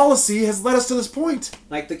 Your Right. policy has led us to this point.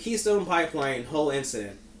 Like, the Keystone Pipeline whole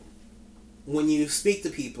incident, when you speak to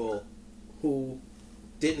people who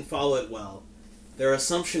didn't follow it well, their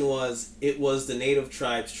assumption was it was the native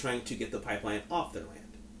tribes trying to get the pipeline off their land.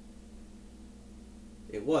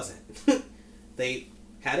 It wasn't. They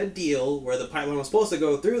had a deal where the pipeline was supposed to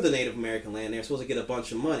go through the Native American land. They were supposed to get a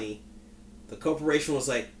bunch of money. The corporation was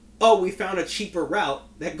like, oh, we found a cheaper route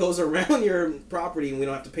that goes around your property and we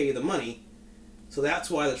don't have to pay you the money. So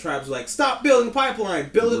that's why the tribes were like, stop building the pipeline.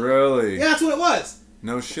 Build it. Really? Yeah, that's what it was.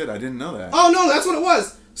 No shit, I didn't know that. Oh, no, that's what it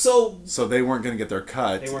was. So they weren't going to get their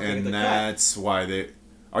cut, They weren't gonna and get their that's why they...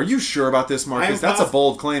 Are you sure about this, Marcus? I am That's a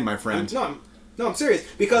bold claim, my friend. I'm serious.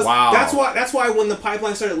 Because Wow. that's why when the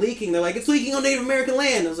pipeline started leaking, they're like, it's leaking on Native American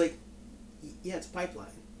land. I was like, yeah, it's a pipeline.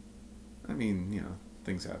 I mean, you know,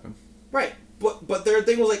 things happen. Right. But their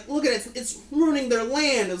thing was like, look at it, it's ruining their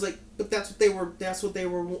land. I was like, but that's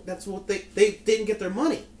what they didn't get their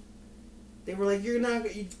money. They were like,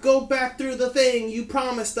 you go back through the thing you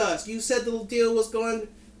promised us. You said the deal was going,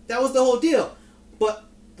 that was the whole deal. But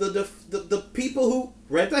the people who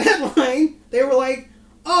read the headline, they were like,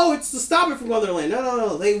 oh, it's to stop it from going to their land.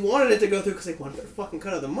 No. They wanted it to go through because they wanted their fucking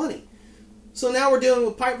cut of the money. So now we're dealing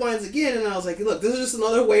with pipelines again, and I was like, look, this is just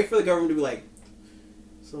another way for the government to be like,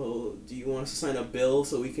 so do you want us to sign a bill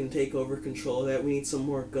so we can take over control of that? We need some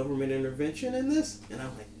more government intervention in this? And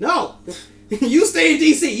I'm like, no! You stay in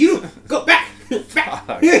D.C. You go back!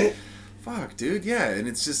 Fuck. Fuck, dude, yeah. And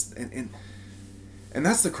it's just... And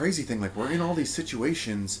that's the crazy thing. Like, we're in all these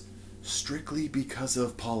situations strictly because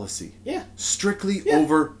of policy. Yeah. Strictly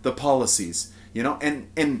over the policies. You know? And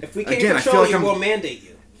if we can't again, control I feel like we'll mandate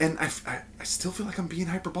you. And I still feel like I'm being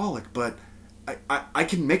hyperbolic, but I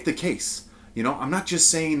can make the case. You know, I'm not just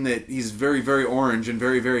saying that he's very, very orange and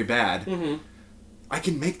very, very bad. Mm-hmm. I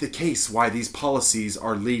can make the case why these policies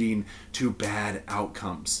are leading to bad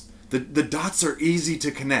outcomes. The dots are easy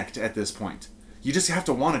to connect at this point. You just have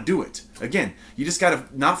to want to do it. Again, you just got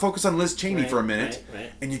to not focus on Liz Cheney for a minute,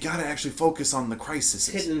 right. and you got to actually focus on the crises.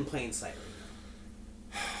 It's hidden in plain sight.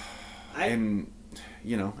 And,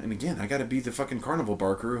 you know, and again, I got to be the fucking carnival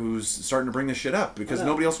barker who's starting to bring this shit up because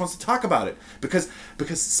nobody else wants to talk about it. Because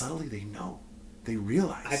subtly they know. They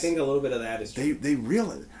realize. I think a little bit of that is true. They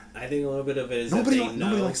realize. I think a little bit of it is nobody that they know.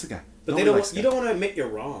 Nobody likes the guy. But nobody you don't want to admit you're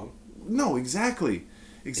wrong. No, exactly.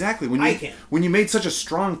 When when you made such a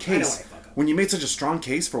strong case, I know I fuck up. When you made such a strong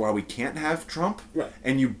case for why we can't have Trump, right.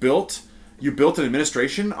 And you built an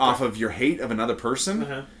administration off of your hate of another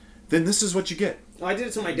person, then this is what you get. Oh, I did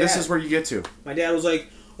it to my dad. This is where you get to. My dad was like,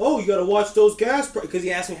 "Oh, you got to watch those gas prices," because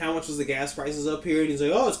he asked me how much was the gas prices up here, and he's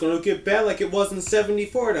like, "Oh, it's gonna get bad like it was in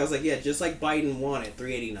 '74." And I was like, "Yeah, just like Biden wanted,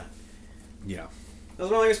 389." Yeah. That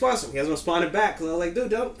was my only response to him. He hasn't responded back because I was like,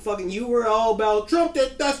 "Dude, don't fucking. You were all about Trump.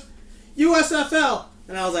 That's USFL."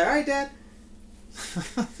 And I was like, "All right, Dad."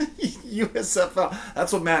 USFL.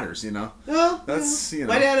 That's what matters, you know. No, that's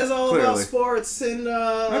my dad is all clearly about sports and. Okay,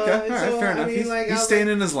 all right, fair enough. He's staying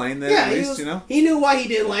in his lane then, at least, you know. He knew why he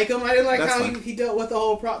didn't like him. I didn't like that's how fine. he dealt with the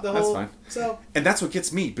whole That's fine. So. And that's what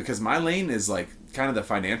gets me because my lane is like kind of the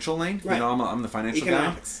financial lane. Right. You know, I'm the financial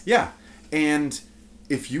Economics. guy. Yeah, and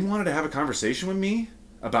if you wanted to have a conversation with me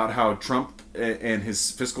about how Trump and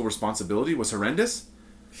his fiscal responsibility was horrendous,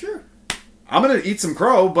 sure. I'm gonna eat some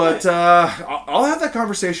crow, but I'll have that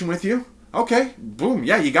conversation with you. Okay, boom,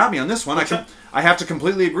 yeah, you got me on this one. I have to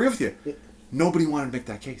completely agree with you. Yeah. Nobody wanted to make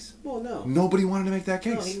that case. Well, no. Nobody wanted to make that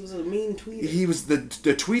case. No, he was a mean tweeter. He was the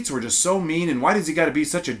tweets were just so mean, and why does he got to be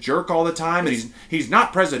such a jerk all the time? And he's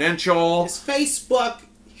not presidential. His Facebook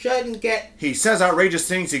shouldn't get. He says outrageous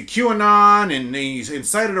things. He QAnon, and he's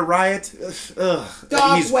incited a riot. Ugh.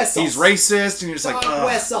 Dog whistles. He's racist, and you're just like, Dog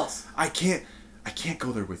whistles. I can't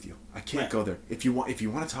go there with you. I can't Right. go there. If you want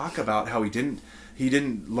to talk about how he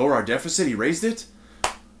didn't lower our deficit, he raised it.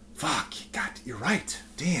 Fuck, God, you're right.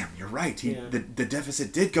 Damn, you're right. The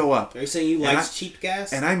deficit did go up. Are you saying you like cheap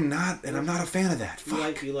gas? And I'm not a fan of that.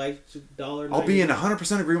 Fuck. You like $1.90? I'll be in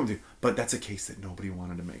 100% agreement with you. But that's a case that nobody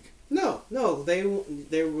wanted to make. No,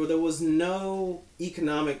 there was no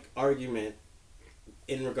economic argument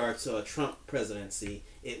in regards to a Trump presidency.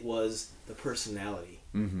 It was the personality.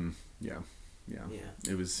 Mm-hmm. Yeah.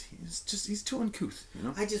 He's too uncouth, you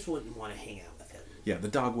know? I just wouldn't want to hang out with him. Yeah, the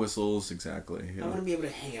dog whistles, exactly. I want to be able to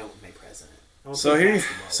hang out with my president. So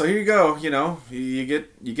here you go, you know, you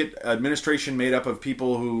get administration made up of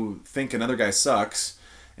people who think another guy sucks,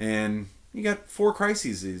 and you got 4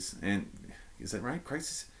 crises, and is that right?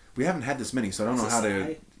 Crisis? we haven't had this many, so I don't know how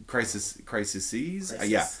to crises.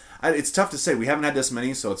 Yeah, it's tough to say. We haven't had this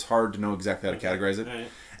many, so it's hard to know exactly how to categorize it. Right.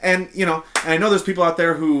 And and I know there's people out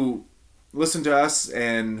there who listen to us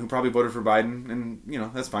and who probably voted for Biden, and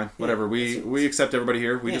that's fine. Whatever. We accept everybody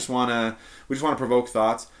here. We just wanna provoke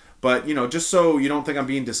thoughts. But just so you don't think I'm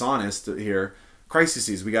being dishonest here,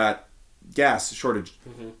 crises. We got gas shortage.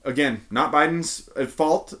 Again, not Biden's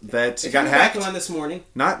fault that it got hacked. On this morning.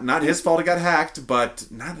 Not his fault it got hacked, but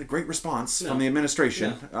not a great response from the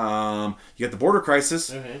administration. No. You got the border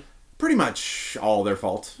crisis. Pretty much all their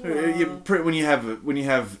fault. When you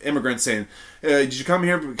have immigrants saying, "Did you come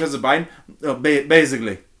here because of Biden?"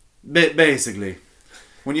 Basically.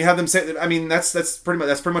 When you have them say, I mean, that's pretty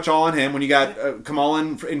much all on him. When you got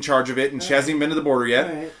Kamala in charge of it, and she hasn't even been to the border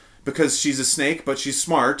yet, because she's a snake, but she's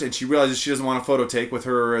smart, and she realizes she doesn't want a photo take with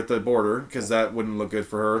her at the border because that wouldn't look good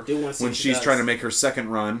for her when she's trying to make her second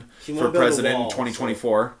run for president in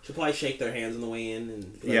 2024. She'll probably shake their hands on the way in,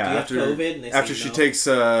 and do you have COVID? And after she takes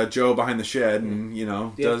Joe behind the shed and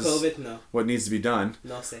does COVID? No. What needs to be done.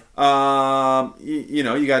 No say.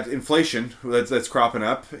 You got inflation that's cropping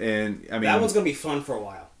up, and I mean that one's gonna be fun for a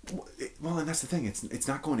while. Well, and that's the thing. It's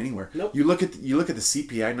not going anywhere. Nope. You look at the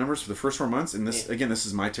CPI numbers for the first 4 months, and this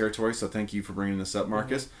is my territory. So thank you for bringing this up,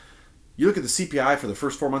 Marcus. You look at the CPI for the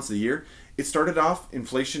first 4 months of the year. It started off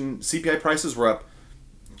inflation. CPI prices were up.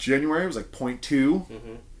 January was like 0.2.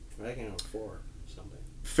 I think it was 4 or something.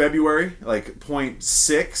 February like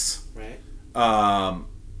 0.6. Right.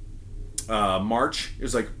 March it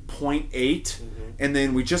was like 0.8, and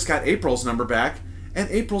then we just got April's number back, and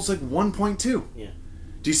April's like 1.2. Yeah.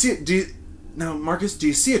 Do you see it? Now, Marcus, do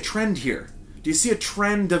you see a trend here? Do you see a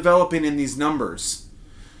trend developing in these numbers?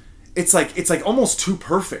 It's like almost too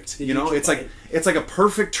perfect. It's like a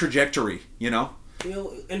perfect trajectory.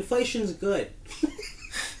 Inflation's good.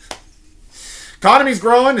 Economy's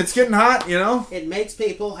growing. It's getting hot. It makes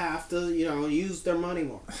people have to use their money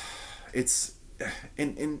more. It's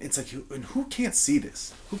and it's like, and who can't see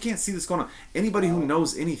this? Who can't see this going on? Anybody who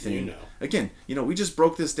knows anything. Again, we just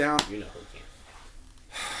broke this down. Who can.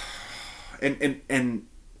 And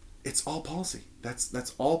it's all policy.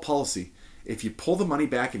 That's all policy. If you pull the money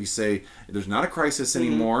back, if you say there's not a crisis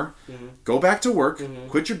anymore, go back to work,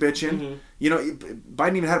 quit your bitching.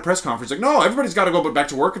 Biden even had a press conference like, no, everybody's got to go back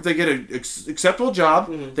to work. If they get an acceptable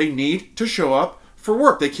job, they need to show up for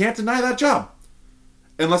work. They can't deny that job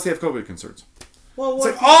unless they have COVID concerns. Well, it's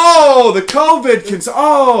like, the COVID concerns.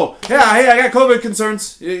 Oh, yeah, hey, I got COVID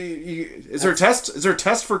concerns. Is there a test? Is there a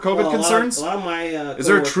test for COVID concerns? A lot of my is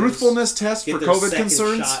there a truthfulness test for COVID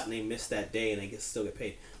concerns? Shot and they miss that day and they still get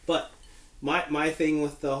paid. But my thing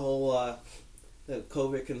with the whole the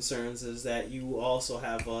COVID concerns is that you also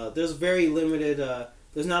have there's very limited.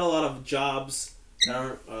 There's not a lot of jobs that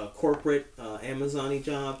aren't corporate Amazon-y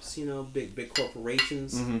jobs. Big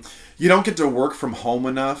corporations. You don't get to work from home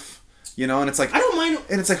enough. And it's like, I don't mind.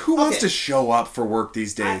 And it's like, who wants to show up for work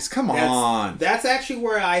these days? Come on. That's actually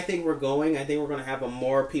where I think we're going. I think we're going to have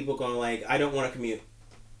more people going like, I don't want to commute.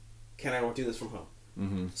 Can I do this from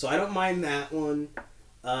home? So I don't mind that one.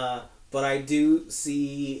 But I do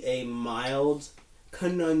see a mild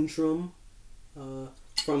conundrum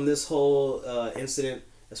from this whole incident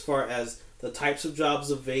as far as the types of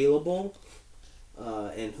jobs available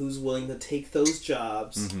and who's willing to take those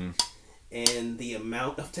jobs. And the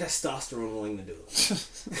amount of testosterone willing to do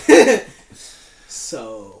it.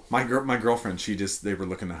 So my girlfriend, they were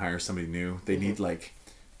looking to hire somebody new. They need kind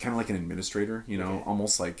of like an administrator,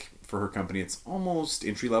 almost like for her company. It's almost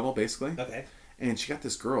entry level, basically. Okay. And she got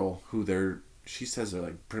this girl who she says they're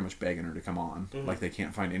like pretty much begging her to come on, like they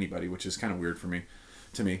can't find anybody, which is kind of weird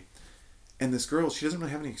to me. And this girl, she doesn't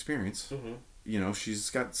really have any experience. She's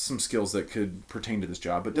got some skills that could pertain to this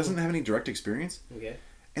job, but doesn't have any direct experience. Okay.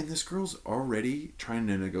 And this girl's already trying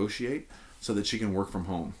to negotiate so that she can work from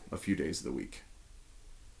home a few days of the week.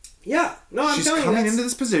 Yeah. No, I'm she's telling you. She's coming into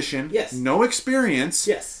this position. Yes. No experience.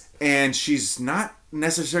 Yes. And she's not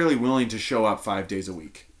necessarily willing to show up 5 days a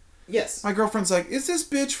week. Yes. My girlfriend's like, is this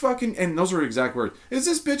bitch fucking... And those were her exact words. Is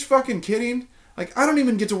this bitch fucking kidding? Like, I don't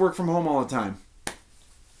even get to work from home all the time.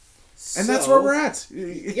 And that's where we're at.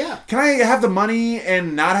 Yeah. Can I have the money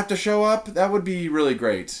and not have to show up? That would be really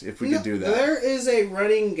great if we could do that. There is a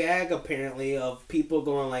running gag apparently of people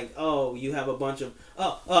going like, "Oh, you have a bunch of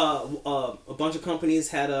a bunch of companies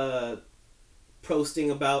had a posting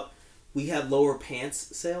about we had lower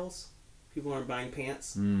pants sales. People aren't buying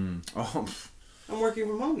pants. Oh. I'm working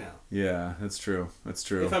from home now. Yeah, that's true. That's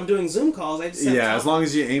true. If I'm doing Zoom calls, I just as long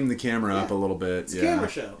as you aim the camera up a little bit. It's a camera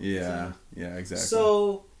show. Yeah, yeah, exactly.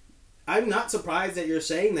 So I'm not surprised that you're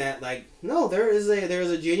saying that. Like, no, there's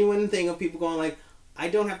a genuine thing of people going like, I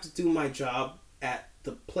don't have to do my job at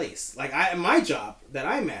the place. Like my job that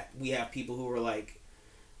I'm at, we have people who are like,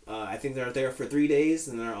 I think they're there for 3 days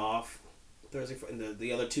and they're off Thursday. And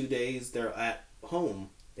the other 2 days they're at home.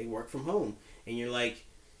 They work from home, and you're like,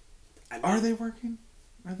 are they working?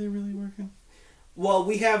 Are they really working? Well,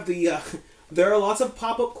 we have the. There are lots of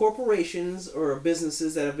pop-up corporations or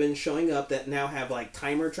businesses that have been showing up that now have like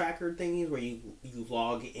timer tracker thingies where you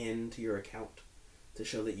log into your account to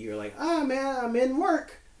show that you're like, man, I'm in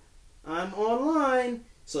work, I'm online,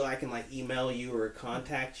 so I can like email you or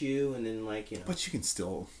contact you, and then like, you know. But you can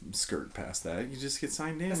still skirt past that. You just get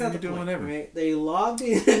signed in. That's and not you're the doing point, whatever. right? They logged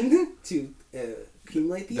in to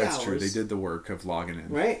accumulate the hours. That's true. They did the work of logging in.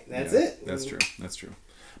 Right. That's it. That's true. That's true.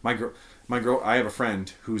 My girl. I have a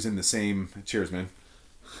friend who's in the same. Cheers, man.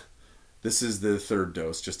 This is the 3rd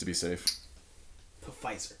dose, just to be safe.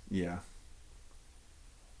 Pfizer. Yeah.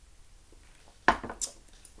 I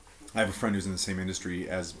have a friend who's in the same industry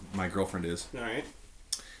as my girlfriend is. All right.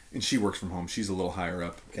 And she works from home. She's a little higher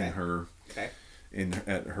up in her. Okay.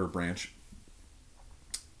 At her branch.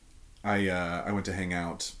 I went to hang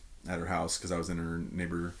out at her house because I was in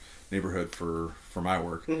her neighborhood for my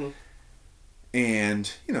work. Mm-hmm. And,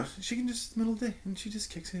 you know, she can just, middle of the day, and she just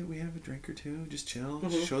kicks it. We have a drink or two, just chill. Mm-hmm.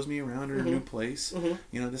 She shows me around her new place, Mm-hmm.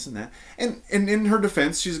 you know, this and that. And in her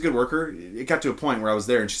defense, she's a good worker. It got to a point where I was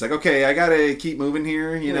there, and she's like, okay, I gotta keep moving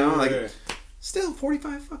here, you know, like, still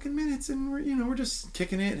 45 fucking minutes, and we're just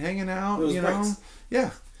kicking it, hanging out, you know. Breaks.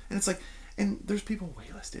 Yeah. And it's like, and there's people way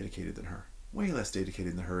less dedicated than her. Way less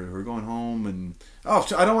dedicated than her who are going home and, I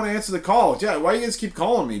don't want to answer the call. Yeah, why you guys keep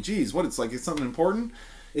calling me? Jeez, what, it's like, it's something important?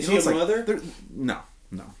 Is You know, she a mother? No.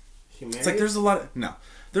 She married? It's like there's a lot of, no.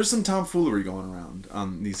 There's some tomfoolery going around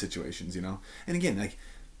on these situations, you know? And again, like,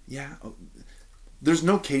 yeah, there's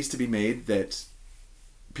no case to be made that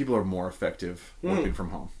people are more effective working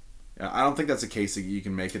from home. I don't think that's a case that you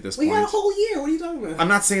can make at this point. We had a whole year. What are you talking about? I'm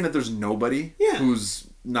not saying that there's nobody who's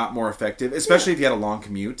not more effective, especially if you had a long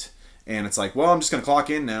commute. And it's like, well, I'm just going to clock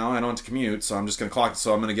in now. I don't have to commute, so I'm just going to clock.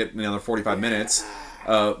 So I'm going to get another 45 minutes.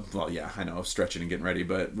 Well, yeah, I know, stretching and getting ready,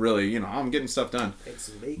 but really, you know, I'm getting stuff done.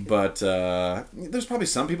 But there's probably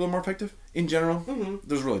some people who are more effective. In general,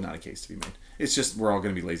 there's really not a case to be made. It's just we're all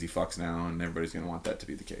going to be lazy fucks now, and everybody's going to want that to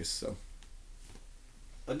be the case. So,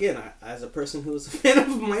 again, as a person who is a fan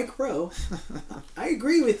of Mike Rowe, I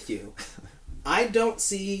agree with you. I don't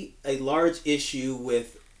see a large issue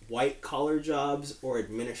with white-collar jobs or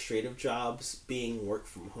administrative jobs being work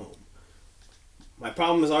from home. My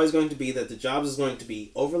problem is always going to be that the jobs is going to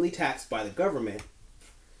be overly taxed by the government.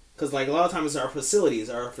 Because, like, a lot of times are our facilities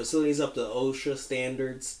up to OSHA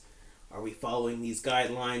standards? Are we following these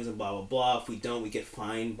guidelines and blah, blah, blah? If we don't, we get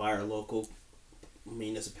fined by our local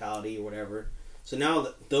municipality or whatever. So now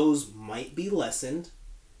those might be lessened.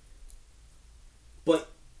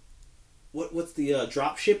 But what's the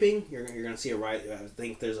drop shipping? You're going to see a rise. I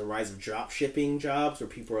think there's a rise of drop shipping jobs where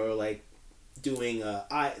people are, like, doing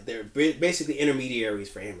they're basically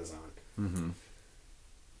intermediaries for Amazon. mm-hmm.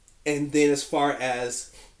 And then as far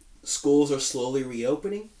as schools are slowly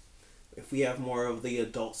reopening, if we have more of the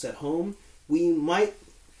adults at home, we might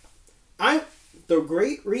the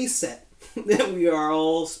great reset that we are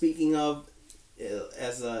all speaking of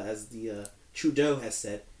as the Trudeau has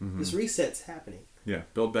said, this reset's happening. Yeah,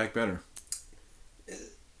 build back better.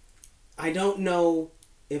 I don't know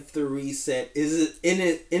if the reset is in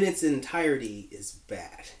its entirety is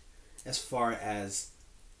bad, as far as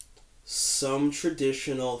some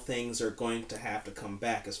traditional things are going to have to come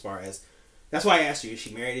back. As far as that's why I asked you: is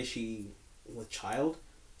she married? Is she with child?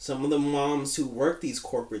 Some of the moms who work these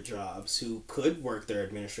corporate jobs, who could work their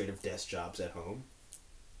administrative desk jobs at home,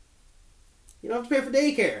 you don't have to pay for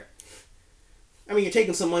daycare. I mean, you're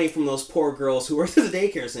taking some money from those poor girls who work at the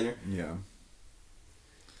daycare center. Yeah.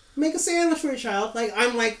 Make a sandwich for your child. Like,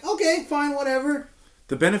 I'm like, okay, fine, whatever.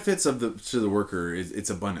 The benefits to the worker it's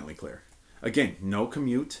abundantly clear. Again, no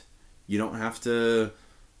commute. You don't have to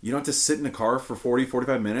sit in a car for 40,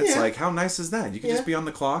 45 minutes. Yeah. Like, how nice is that? You can just be on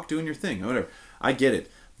the clock doing your thing, whatever. I get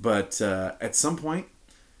it. But at some point,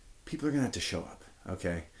 people are going to have to show up,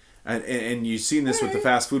 okay? And you've seen this with the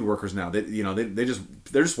fast food workers now. They're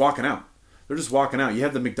just walking out. They're just walking out. You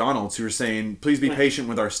have the McDonald's who are saying, "Please be patient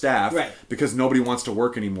with our staff," because nobody wants to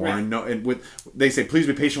work anymore. Right. They say, "Please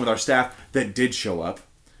be patient with our staff that did show up,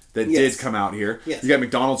 that did come out here." Yes. You got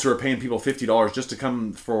McDonald's who are paying people $50 just to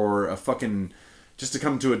come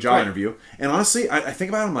to a job interview. And honestly, I think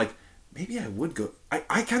about it. I'm like, maybe I would go.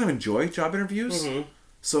 I kind of enjoy job interviews.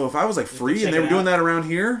 So if I was like free check and they were it doing out. that around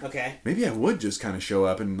here, Okay. maybe I would just kind of show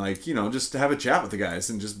up and like, just to have a chat with the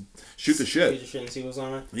guys and just shoot the shit. Shoot the shit and see what's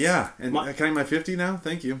on it. Yeah. And can I get my 50 now?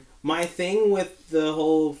 Thank you. My thing with the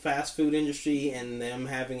whole fast food industry and them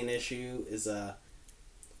having an issue is the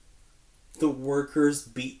workers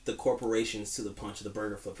beat the corporations to the punch of the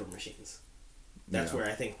burger flipper machines. That's where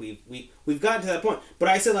I think we've gotten to that point. But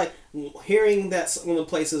I said, like, hearing that some of the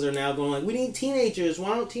places are now going, like, we need teenagers.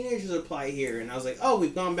 Why don't teenagers apply here? And I was like, oh,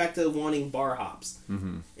 we've gone back to wanting bar hops.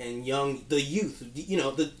 Mm-hmm. And the youth.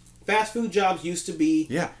 The fast food jobs used to be...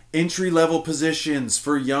 Yeah. Entry-level positions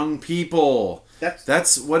for young people.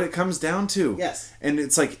 That's what it comes down to. Yes. And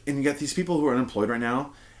it's like, and you got these people who are unemployed right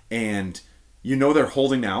now, and they're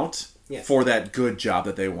holding out for that good job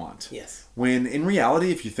that they want. Yes. When in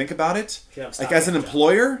reality, if you think about it, Yeah, like as an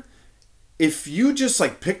employer, if you just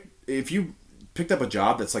like picked up a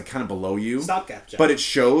job that's like kind of below you, stopgap job, but it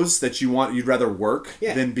shows that you'd rather work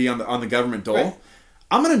than be on the government dole, right.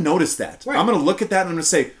 I'm gonna notice that. Right. I'm gonna look at that and I'm gonna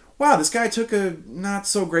say, wow, this guy took a not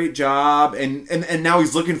so great job and now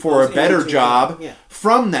he's looking for a better job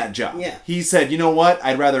from that job. Yeah. He said, you know what?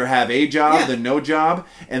 I'd rather have a job than no job,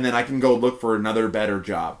 and then I can go look for another better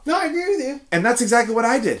job. No, I agree with you. And that's exactly what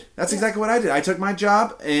I did. I took my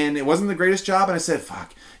job and it wasn't the greatest job, and I said,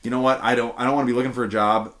 fuck, you know what? I don't want to be looking for a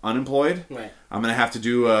job unemployed. Right. I'm gonna have to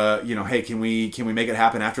do hey, can we make it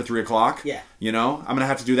happen after 3:00? Yeah. I'm gonna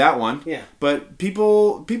have to do that one. Yeah. But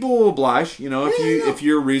people will oblige, if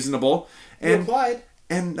you're reasonable. You applied.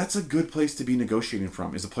 And that's a good place to be negotiating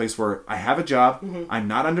from, is a place where I have a job, I'm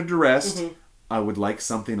not under duress, I would like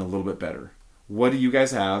something a little bit better. What do you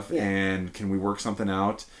guys have? Yeah. And can we work something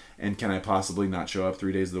out? And can I possibly not show up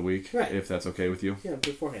 3 days of the week? Right. If that's okay with you? Yeah,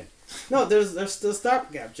 beforehand. No, there's the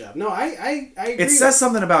stopgap job. No, I agree. It says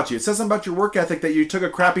something about you. It says something about your work ethic that you took a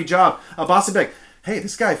crappy job. A boss would be like, hey,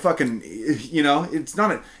 this guy fucking, it's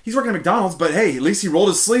not he's working at McDonald's, but hey, at least he rolled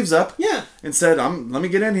his sleeves up. Yeah. And said, let me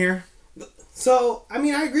get in here. So, I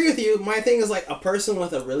mean, I agree with you. My thing is like a person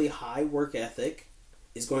with a really high work ethic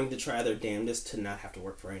is going to try their damnedest to not have to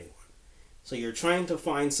work for anyone. So you're trying to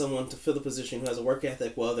find someone to fill the position who has a work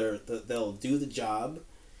ethic. Well, they'll do the job,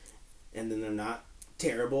 and then they're not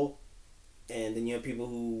terrible. And then you have people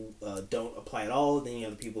who don't apply at all. Then you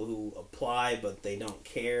have the people who apply but they don't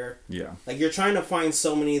care. Yeah. Like you're trying to find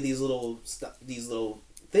so many of these little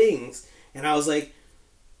things, and I was like,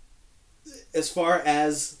 as far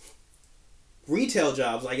as retail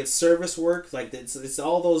jobs, like it's service work, like it's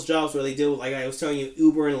all those jobs where they deal with, like I was telling you,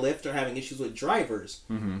 Uber and Lyft are having issues with drivers.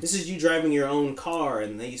 Mm-hmm. This is you driving your own car,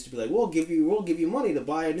 and they used to be like, we'll give you money to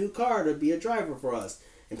buy a new car to be a driver for us.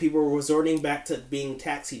 And people were resorting back to being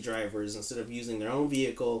taxi drivers instead of using their own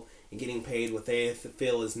vehicle and getting paid what they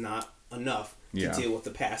feel is not enough to deal with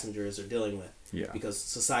the passengers they're dealing with. Yeah. Because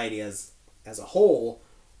society as a whole,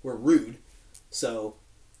 we're rude. So,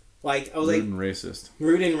 like, I was rude and racist.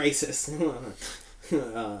 Rude and racist.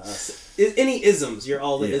 Any isms, you're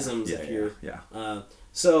all the isms if you're... Yeah.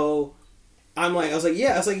 So, I was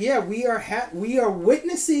like, we are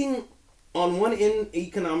witnessing on one end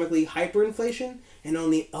economically hyperinflation, and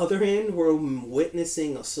on the other end we're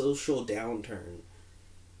witnessing a social downturn.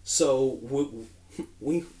 So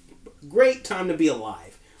we great time to be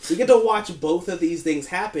alive. We get to watch both of these things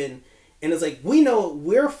happen, and it's like we know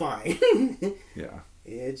we're fine. Yeah.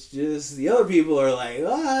 It's just the other people are like,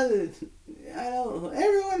 I don't.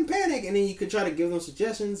 Everyone panic, and then you could try to give them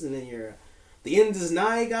suggestions, and then you're the end is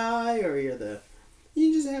nigh guy, or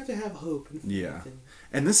you just have to have hope. Yeah.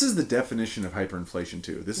 And this is the definition of hyperinflation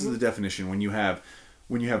too. This is the definition when you have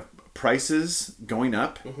prices going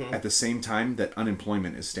up at the same time that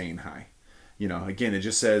unemployment is staying high. Again, it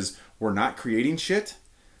just says we're not creating shit,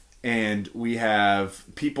 and we have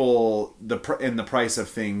people and the price of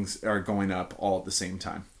things are going up all at the same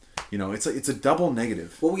time. It's a double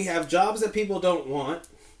negative. Well, we have jobs that people don't want,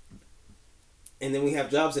 and then we have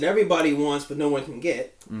jobs that everybody wants but no one can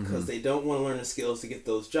get because they don't want to learn the skills to get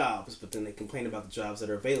those jobs, but then they complain about the jobs that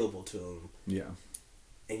are available to them. Yeah.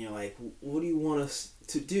 And you're like, what do you want us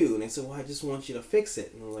to do? And they said, well, I just want you to fix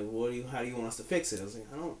it. And I'm like, how do you want us to fix it? I was like,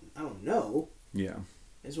 I don't know. Yeah.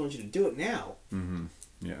 I just want you to do it now. Mm-hmm.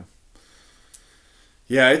 Yeah.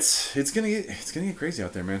 Yeah, it's gonna get crazy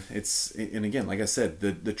out there, man. And again, like I said,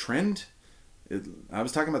 the trend. I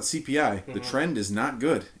was talking about CPI. The trend is not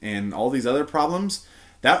good, and all these other problems.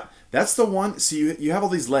 That's the one. See, you have all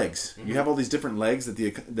these legs. You have all these different legs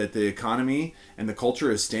that the economy and the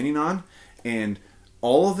culture is standing on, and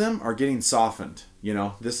all of them are getting softened.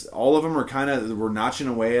 All of them are we're notching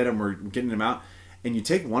away at them. We're getting them out, and you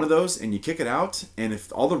take one of those and you kick it out, and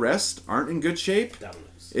if all the rest aren't in good shape,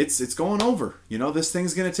 Dominoes. it's going over. You know, this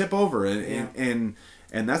thing's going to tip over, and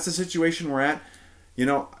that's the situation we're at. You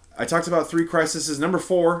know, I talked about 3 crises. Number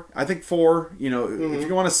 4, I think 4. You know, if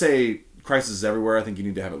you want to say crises everywhere, I think you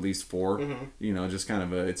need to have at least 4. You know, just kind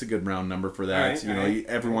of it's a good round number for that.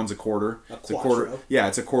 Everyone's a quarter. It's a quarter. Yeah,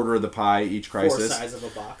 it's a quarter of the pie each crisis. 4 size of a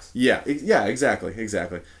box. Yeah, exactly.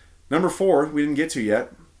 Number 4, we didn't get to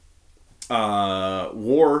yet.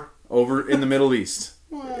 War over in the Middle East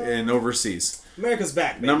and overseas. America's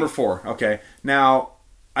back, baby. Number 4. Okay. Now,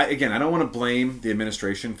 I don't want to blame the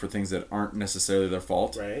administration for things that aren't necessarily their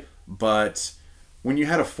fault. Right. But when you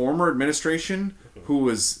had a former administration who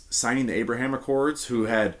was signing the Abraham Accords, who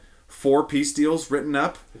had 4 peace deals written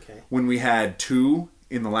up, when we had 2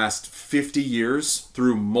 in the last 50 years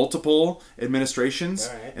through multiple administrations,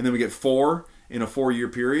 and then we get 4 in a 4-year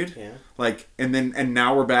period, and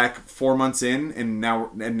now we're back 4 months in, and now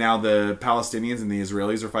the Palestinians and the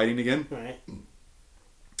Israelis are fighting again. Right.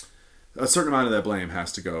 A certain amount of that blame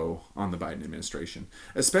has to go on the Biden administration,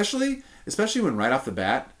 especially when right off the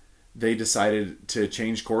bat they decided to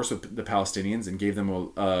change course with the Palestinians and gave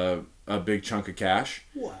them a big chunk of cash.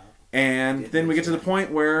 Wow. And then we get to the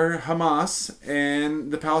point where Hamas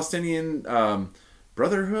and the Palestinian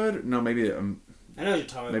Brotherhood, no, maybe. I know what you're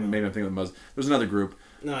talking about. Maybe I'm thinking of Muslims. There's another group.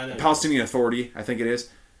 No, I know. Palestinian Authority, I think it is.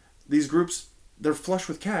 These groups, they're flush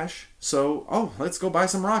with cash. So, let's go buy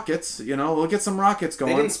some rockets. You know, we'll get some rockets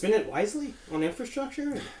going. They didn't spend it wisely on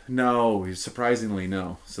infrastructure? No, surprisingly no.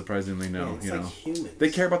 Yeah, it's you like know, humans. they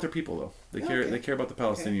care about their people though. They care about the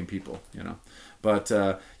Palestinian people. You know, but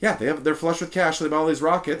they're flush with cash. So they buy all these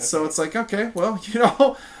rockets. So it's like, okay, well, you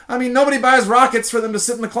know, I mean, nobody buys rockets for them to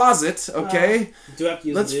sit in the closet. Okay, do have to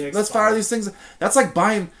use let's fire these things. That's like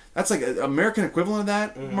buying. That's like an American equivalent of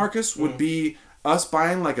that. Marcus would be us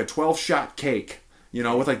buying like a 12-shot cake. You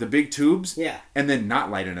know, with like the big tubes. Yeah. And then not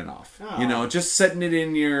lighting it off. Oh. You know, just setting it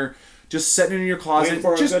in your closet. Waiting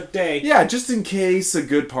for a good day. Yeah, just in case a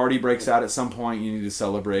good party breaks out at some point, you need to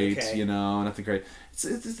celebrate. You know, nothing great.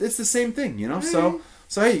 It's the same thing. You know, so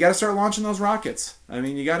hey, you got to start launching those rockets. I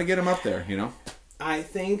mean, you got to get them up there. You know. I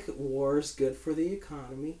think war's good for the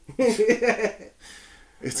economy.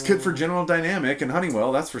 It's good for General Dynamic and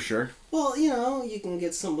Honeywell, that's for sure. Well, you know, you can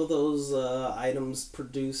get some of those items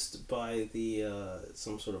produced by the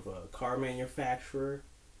some sort of a car manufacturer.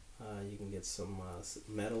 You can get some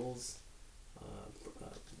metals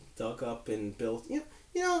dug up and built. You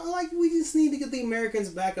know, like we just need to get the Americans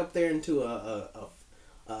back up there into a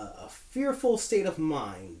fearful state of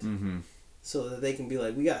mind. So that they can be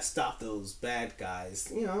like, we gotta stop those bad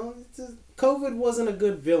guys. You know, COVID wasn't a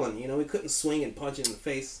good villain. You know, we couldn't swing and punch it in the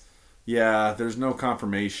face. Yeah, there's no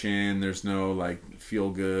confirmation. There's no like feel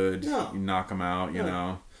good. No. You knock them out. You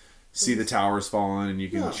know, see the towers falling and you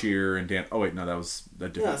can cheer and dance. Oh wait, no, that was a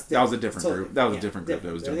different. That was a different group. That was a different group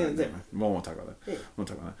that was doing that. We won't talk about that. Won't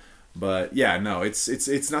talk about that. But yeah, no, it's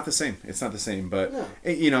not the same. It's not the same. But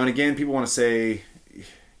you know, and again, people want to say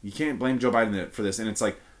you can't blame Joe Biden for this, and it's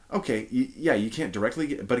like. Okay, you can't directly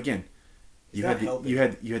get, but again, you had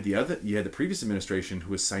the previous administration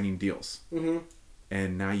who was signing deals,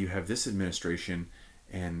 and now you have this administration,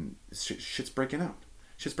 and shit's breaking out.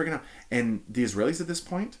 And the Israelis at this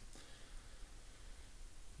point,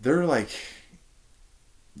 they're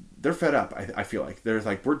fed up. I feel like they're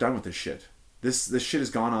like, we're done with this shit. This shit has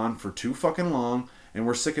gone on for too fucking long, and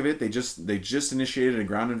we're sick of it. They just initiated a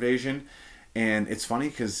ground invasion, and it's funny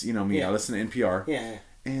because you know me, I listen to NPR. Yeah.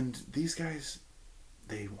 And these guys,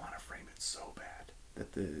 they want to frame it so bad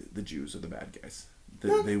that the Jews are the bad guys.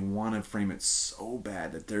 They want to frame it so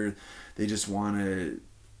bad that they just want to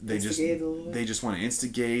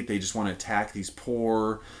instigate. They just want to attack these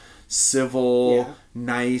poor, civil,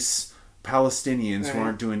 nice Palestinians who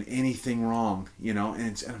aren't doing anything wrong. You know,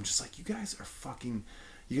 and I'm just like, you guys are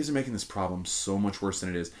making this problem so much worse than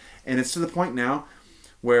it is. And it's to the point now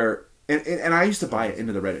where. And I used to buy it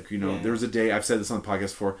into the Reddit. You know, there was a day, I've said this on the podcast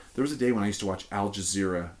before, there was a day when I used to watch Al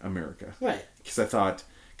Jazeera America. Right. Because I thought,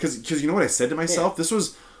 because you know what I said to myself? This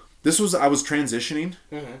was I was transitioning.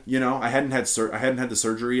 You know, I hadn't had the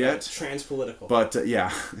surgery yet. Transpolitical. But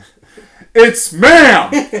it's ma'am.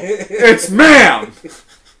 It's ma'am.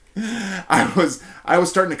 I was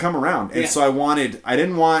starting to come around, and so I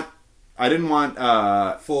didn't want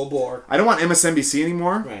full bore. I don't want MSNBC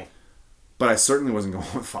anymore. Right. But I certainly wasn't going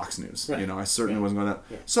with Fox News. Right. You know, I certainly wasn't going that.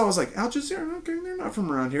 Yeah. So I was like, Al Jazeera, okay, they're not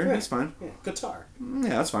from around here. That's fine. Yeah. Qatar. Yeah,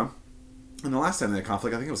 that's fine. And the last time they had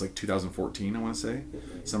conflict, I think it was like 2014, I want to say.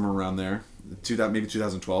 Somewhere around there. Maybe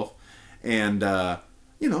 2012. And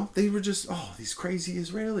they were just, oh, these crazy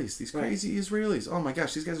Israelis. Oh my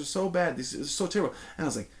gosh, these guys are so bad. These are so terrible. And I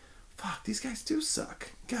was like, fuck, these guys do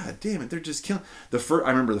suck. God damn it, they're just killing. I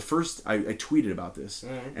remember the first, I tweeted about this.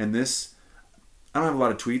 And this, I don't have a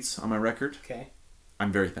lot of tweets on my record. Okay.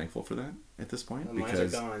 I'm very thankful for that at this point. Well, mine are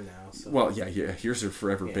gone now. So. Well, yeah, yours are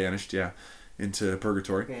forever banished, into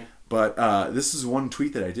purgatory. Yeah. But this is one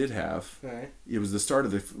tweet that I did have. Right. It was the start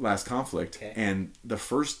of the last conflict, and the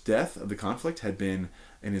first death of the conflict had been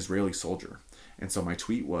an Israeli soldier. And so my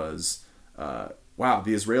tweet was, wow,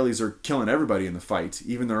 the Israelis are killing everybody in the fight,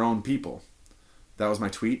 even their own people. That was my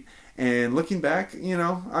tweet. And looking back,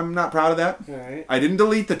 I'm not proud of that. All right. I didn't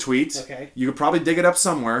delete the tweet. Okay. You could probably dig it up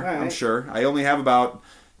somewhere, I'm sure. I only have about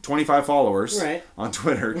 25 followers on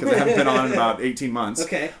Twitter because I haven't been on in about 18 months.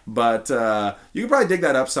 Okay. But you could probably dig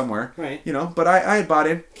that up somewhere. Right. But I had bought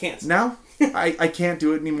in. Can't. Now, I can't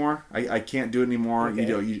do it anymore. I can't do it anymore.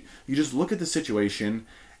 Okay. You just look at the situation,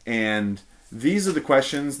 and these are the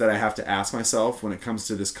questions that I have to ask myself when it comes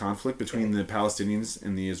to this conflict between the Palestinians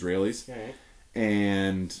and the Israelis. Right.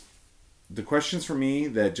 And the questions for me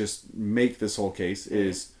that just make this whole case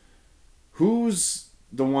is, who's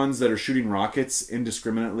the ones that are shooting rockets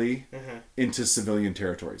indiscriminately into civilian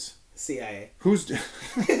territories? CIA. Who's... You're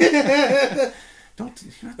not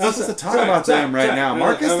supposed to talk about them right now.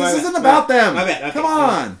 Marcus, this isn't about them. My bad. Okay. Come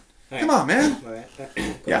on. Right. Come on, man. My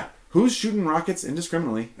bad. Yeah. Who's shooting rockets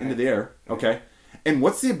indiscriminately into the air? Okay. And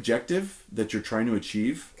what's the objective that you're trying to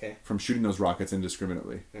achieve from shooting those rockets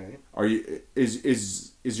indiscriminately? Right. Are you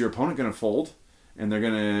is your opponent going to fold and they're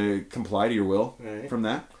going to comply to your will from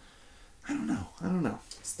that? I don't know.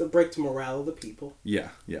 It's the break to morale of the people. Yeah,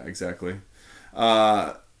 exactly.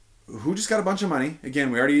 Who just got a bunch of money?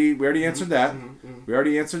 Again, we already answered that. We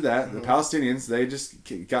already answered that. The Palestinians, they just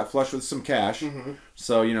got flush with some cash.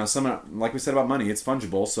 So, some, like we said about money, it's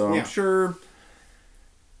fungible. So I'm sure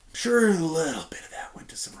a little bit of that went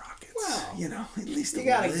to some rockets. Well, at least you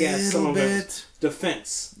gotta guess some of it.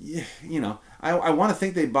 Defense. Yeah, I want to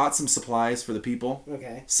think they bought some supplies for the people.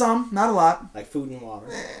 Okay. Some, not a lot. Like food and water.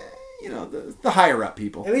 The higher up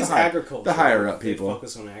people. At least agriculture. The higher up people. They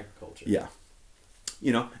focus on agriculture. Yeah.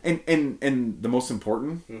 And the most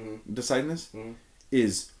important deciding this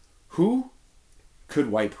is who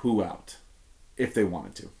could wipe who out if they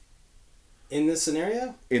wanted to. In this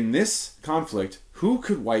scenario? In this conflict, who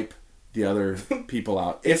could wipe the other people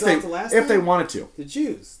out if they wanted to? The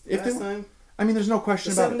Jews. Last time. I mean, there's no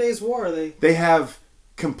question about it. The 7 Days War, they have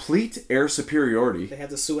complete air superiority. They had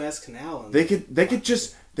the Suez Canal. They could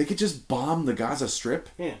just bomb the Gaza Strip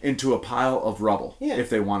into a pile of rubble if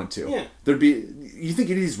they wanted to. Yeah. You think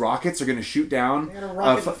any of these rockets are going to shoot down they got a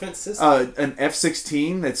rocket defense system. An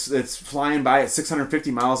F-16 that's flying by at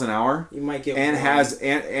 650 miles an hour? You might get has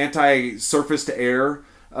anti-surface to air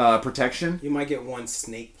protection. You might get one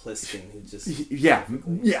Snake Plissken who just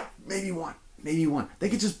maybe one. They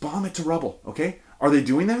could just bomb it to rubble. Okay, are they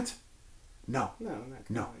doing that? No.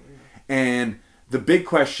 No. And the big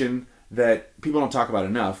question that people don't talk about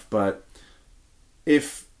enough, but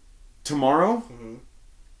if tomorrow,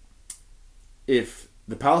 if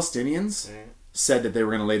the Palestinians said that they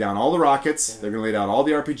were going to lay down all the rockets, they're going to lay down all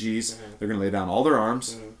the RPGs, they're going to lay down all their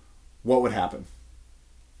arms, what would happen?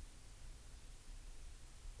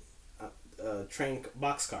 Train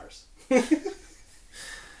boxcars.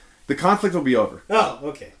 The conflict will be over. Oh,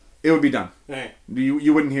 okay. It would be done. All right.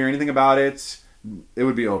 You wouldn't hear anything about it. It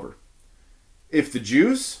would be over. If the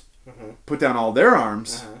Jews put down all their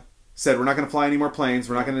arms, said we're not going to fly any more planes,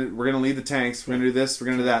 we're going to leave the tanks, we're going to do this, we're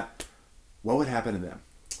going to do that, what would happen to them?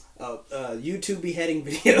 YouTube beheading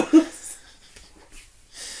videos.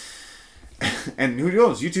 And who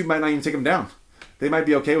knows? YouTube might not even take them down. They might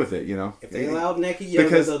be okay with it, If they allowed naked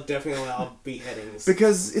yoga, they'll definitely allow beheadings.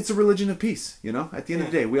 Because it's a religion of peace, At the end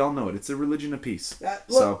of the day, we all know it. It's a religion of peace.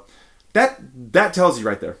 So that tells you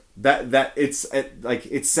right there that it's like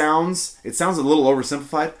it sounds a little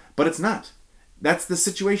oversimplified, but it's not. That's the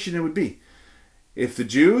situation it would be. If the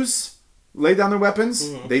Jews laid down their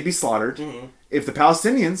weapons, they'd be slaughtered. If the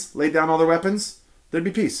Palestinians laid down all their weapons, there'd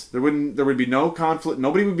be peace. There would be no conflict.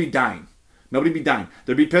 Nobody would be dying.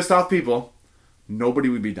 There'd be pissed off people. Nobody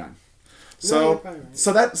would be dying. So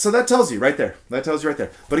that tells you right there.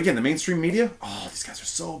 But again, the mainstream media, oh, these guys are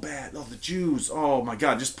so bad. Oh, the Jews. Oh my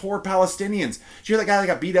God, just poor Palestinians. Did you hear that guy that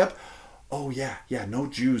got beat up? Oh yeah. No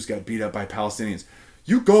Jews got beat up by Palestinians.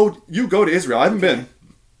 You go to Israel. I haven't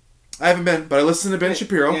been, but I listened to Ben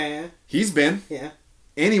Shapiro. Yeah. He's been. Yeah.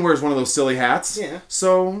 And he wears one of those silly hats. Yeah.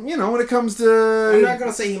 So, when it comes to... I'm not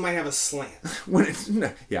going to say he might have a slant. When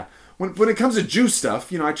it comes to Jew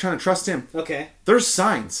stuff, I try to trust him. Okay. There's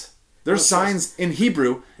signs. There's signs in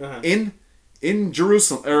Hebrew, in in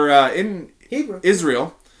Jerusalem or in Hebrew.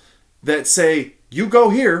 Israel that say you go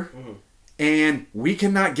here, and we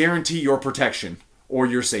cannot guarantee your protection or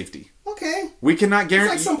your safety. Okay. We cannot It's guarantee.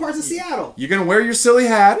 like some parts of Seattle. You're going to wear your silly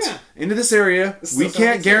hat Yeah. into this area. It's We still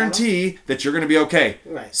can't something guarantee that you're going to be okay.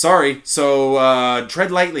 Right. Sorry. So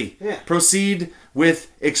tread lightly. Yeah. Proceed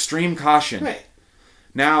with extreme caution. Right.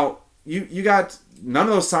 Now, you got none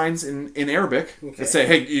of those signs in Arabic Okay. that say,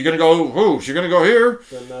 hey, you're going to go, whoosh, you're going to go here.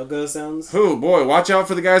 The no-go sounds. Oh boy, watch out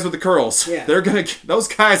for the guys with the curls. Yeah. Those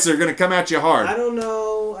guys are going to come at you hard. I don't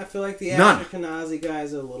know. I feel like the None. Ashkenazi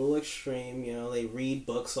guys are a little extreme. You know, they read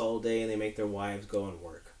books all day and they make their wives go and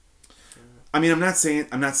work. I mean, I'm not saying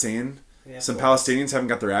Yeah, some well, Palestinians haven't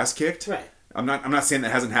got their ass kicked. Right. I'm not saying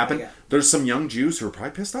that hasn't happened. I got it. There's some young Jews who are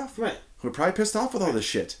probably pissed off. Right. Who are probably pissed off with all this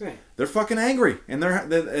shit. Right. They're fucking angry and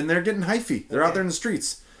they're getting hyphy. They're out Okay. there in the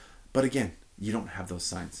streets. But again, you don't have those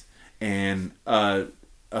signs. And a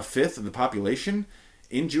fifth of the population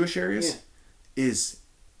in Jewish areas is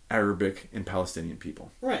Arabic and Palestinian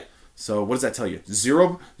people. Right. So what does that tell you?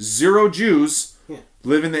 Zero Jews Yeah.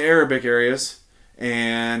 live in the Arabic areas,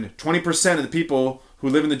 and 20% of the people who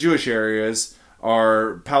live in the Jewish areas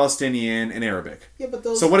are Palestinian and Arabic. Yeah, but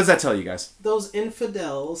those So what does that tell you guys? those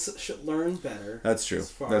infidels should learn better. That's true. as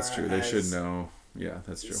far That's true. They should as know. Yeah,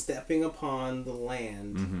 that's true. Stepping upon the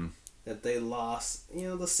land Mm-hmm. that they lost. You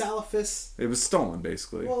know, the Salafists, It was stolen,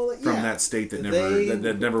 basically, Well, from yeah. that state that They-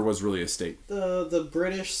 that never was really a state. the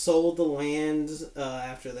British sold the land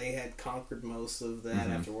after they had conquered most of that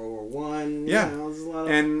after World War One. Mm-hmm. Yeah. You know, there's a lot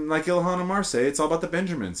of And like Ilhan Omar say, it's all about the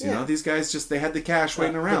Benjamins. You Yeah. know, these guys they had the cash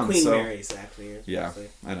waiting around. The Queen so Marys actually. yeah, actually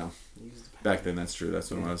I know. used the Back then, that's true. That's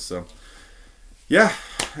what it was. So, yeah,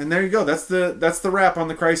 and there you go. That's the wrap on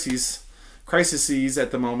the crises at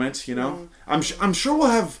the moment. You know, I'm sure we'll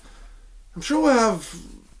have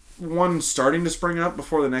one starting to spring up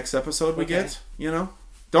before the next episode we Okay. get. You know,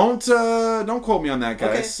 don't quote me on that,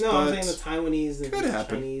 guys. Okay, no, I'm but, saying the Taiwanese and could the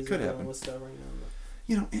happen. Chinese Could are dealing happen. with stuff right now.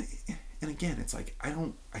 you know, and again, it's like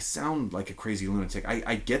I sound like a crazy lunatic.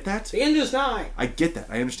 I get that. The end is nigh. I get that.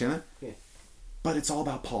 I understand that. Yeah. But it's all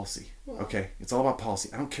about policy. Well. Okay? It's all about policy.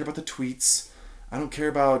 I don't care about the tweets. I don't care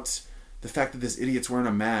about the fact that this idiot's wearing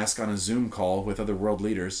a mask on a Zoom call with other world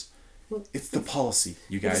leaders. It's the policy,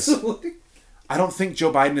 you guys. I don't think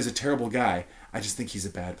Joe Biden is a terrible guy. I just think he's a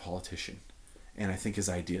bad politician. And I think his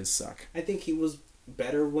ideas suck. I think he was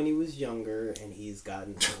better when he was younger, and he's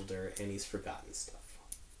gotten older, and he's forgotten stuff.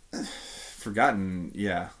 Forgotten,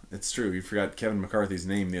 yeah, it's true. You forgot Kevin McCarthy's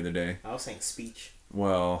name the other day. I was saying speech.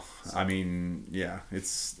 Well, I mean, yeah,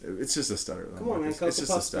 it's just a stutter. Come on, man, It's cause the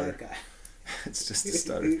just a puff's stutter. bad guy. It's just a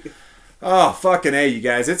stutter. Oh, fucking A, you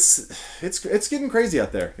guys. It's getting crazy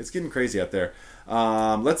out there. It's getting crazy out there.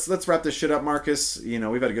 Let's wrap this shit up, Marcus. You know,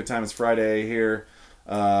 we've had a good time. It's Friday here.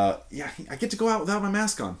 Yeah, I get to go out without my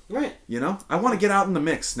mask on. Right. You know? I want to get out in the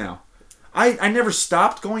mix now. I never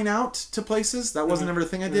stopped going out to places. That wasn't ever a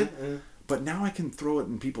thing I did. But now I can throw it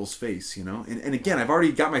in people's face, you know? And again, I've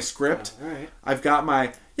already got my script. All right. I've got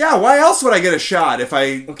my... Yeah, why else would I get a shot if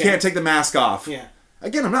I can't take the mask off? Yeah.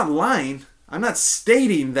 Again, I'm not lying. I'm not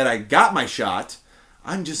stating that I got my shot.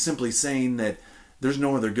 I'm just simply saying that there's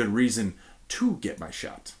no other good reason to get my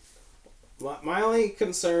shot. My only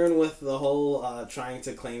concern with the whole trying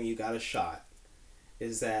to claim you got a shot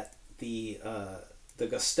is that the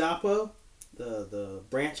Gestapo, the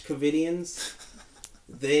Branch Covidians,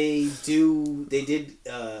 they did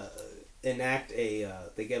enact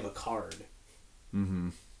they gave a card. Mm-hmm.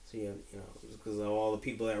 So you know because of all the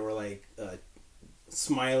people that were like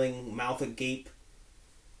smiling, mouth agape.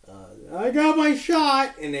 I got my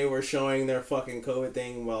shot, and they were showing their fucking COVID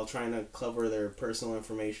thing while trying to cover their personal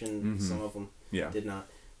information. Mm-hmm. Some of them did not,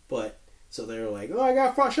 but so they were like, "Oh, I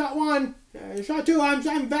got shot 1, shot 2.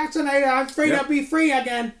 I'm vaccinated. I'm free to be free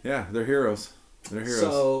again." Yeah, they're heroes. They're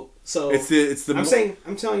heroes. So it's the.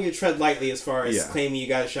 I'm telling you to tread lightly as far as claiming you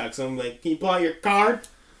got a shot. So I'm like, can you pull out your card?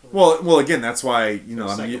 Well, again, that's why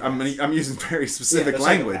I'm using very Yeah, specific they're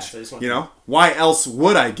language. psychopaths. I just want You know, why else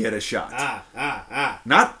would I get a shot?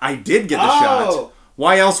 Not I did get the shot.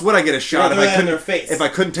 Why else would I get a shot if I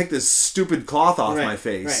couldn't take this stupid cloth off my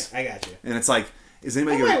face? Right, I got you. And it's like, is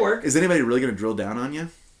anybody really going to drill down on you?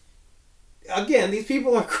 Again, these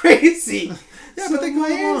people are crazy. Yeah, so but they go my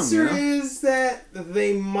along, answer you know? is that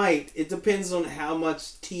they might. It depends on how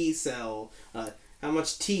much T cell, how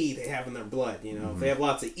much T they have in their blood. You know, if they have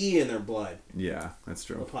lots of E in their blood, Yeah, that's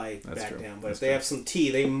true. they'll probably That's back true. down. But That's if they have some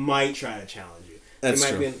T, they might try to challenge you. That's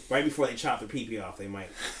they might true. Be right before they chop their pee off, they might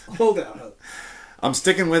hold out hope. I'm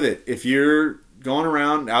sticking with it. If you're going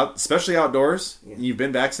around out, especially outdoors, and you've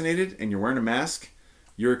been vaccinated and you're wearing a mask,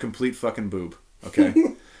 you're a complete fucking boob. Okay.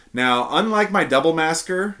 Now, unlike my double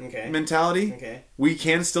masker Okay. mentality, Okay. we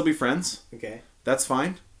can still be friends. Okay. That's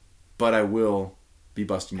fine. But I will be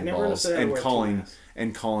busting I your never balls understood how to wear two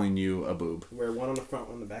calling you a boob. Wear one on the front,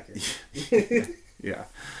 one on the back. Here. Yeah,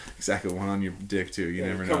 exactly. One on your dick too. You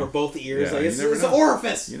never know. Cover both ears. Yeah, like you it's never an know.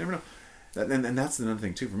 orifice. You never know. And that's another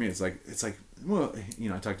thing too for me. It's like well,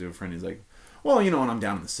 I talked to a friend. He's like, well, when I'm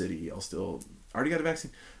down in the city, I'll still already got a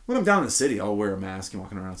vaccine. When I'm down in the city, I'll wear a mask and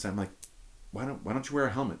walking around outside. I'm like, why don't you wear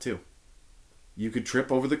a helmet too? You could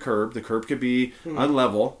trip over the curb. The curb could be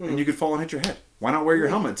unlevel, and you could fall and hit your head. Why not wear your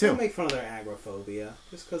helmet too? Don't make fun of their agoraphobia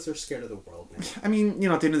just because they're scared of the world now. I mean,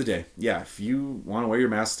 at the end of the day, yeah, if you want to wear your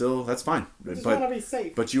mask still, that's fine. I just want to be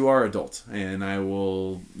safe. But you are adult, and I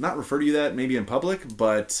will not refer to you that maybe in public,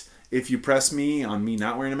 but if you press me on me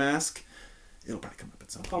not wearing a mask, it'll probably come up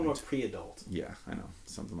at some Call point. them a pre-adult. Yeah, I know.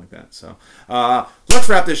 Something like that. So, let's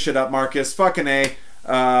wrap this shit up, Marcus. Fucking A.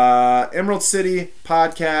 Emerald City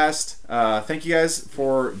podcast. Thank you guys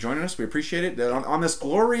for joining us. We appreciate it. On this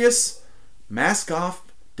glorious mask off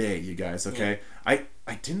day, you guys, okay? Yeah.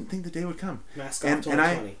 I didn't think the day would come. Mask off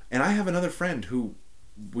 2020. And I have another friend who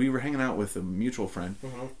we were hanging out with, a mutual friend,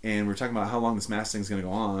 and we were talking about how long this mask thing's going to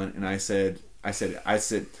go on, and I said, this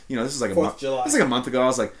is like July. This is like a month ago. I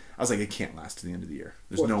was like, it can't last to the end of the year.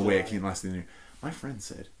 There's no way it July. can't last to the end of the year. My friend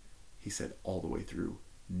said, all the way through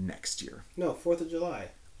next year. No, 4th of July.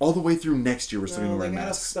 All the way through next year, we're still going to wear they gotta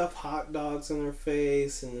masks. stuff hot dogs in their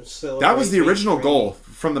face and celebrate. That was the original goal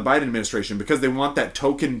from the Biden administration because they want that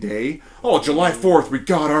token day. Oh, July 4th, we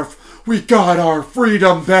got our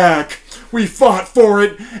freedom back. We fought for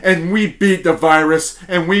it and we beat the virus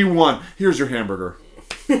and we won. Here's your hamburger.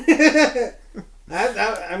 I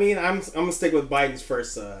mean, I'm gonna stick with Biden's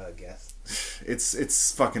first guess.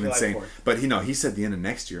 It's fucking July insane. 4th. But he said the end of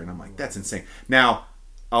next year, and I'm like, that's insane. Now,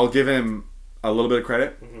 I'll give him a little bit of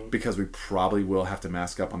credit because we probably will have to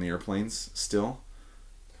mask up on the airplanes still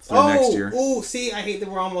through next year. Oh, see, I hate that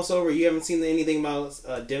we're almost over. You haven't seen anything about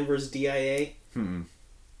Denver's DIA?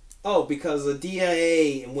 Oh, because the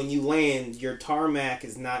DIA, when you land, your tarmac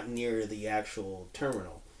is not near the actual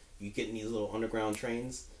terminal. You get in these little underground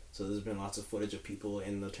trains. So there's been lots of footage of people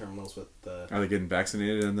in the terminals with the... Are they getting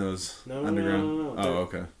vaccinated in those underground? No. Oh,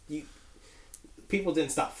 okay. People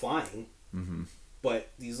didn't stop flying. But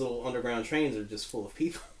these little underground trains are just full of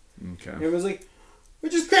people. Okay. And everyone's like, we're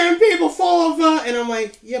just cramming people full of... And I'm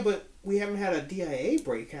like, yeah, but we haven't had a DIA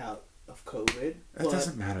breakout of COVID. That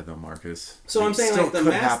doesn't matter though, Marcus. So I'm saying, like, the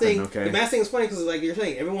mask thing... Okay? The mask thing is funny because, like you're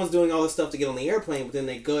saying, everyone's doing all this stuff to get on the airplane, but then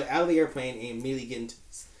they go out of the airplane and immediately get into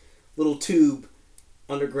this little tube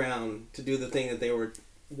underground to do the thing that they were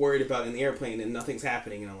worried about in the airplane, and nothing's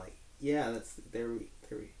happening. And I'm like, yeah, that's... There we...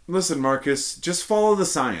 Listen, Marcus, just follow the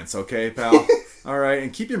science, okay, pal? All right,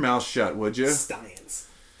 and keep your mouth shut, would you? Science.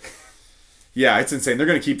 Yeah, it's insane. They're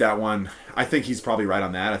going to keep that one. I think he's probably right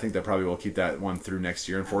on that. I think they probably will keep that one through next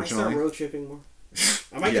year, unfortunately. I might start road tripping more.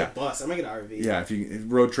 I might get a bus. I might get an RV. Yeah, if you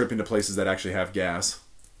road trip into places that actually have gas.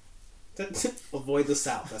 Avoid the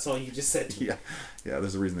South. That's all you just said to me. Yeah,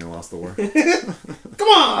 there's a reason they lost the war. Come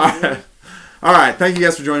on! All right. Thank you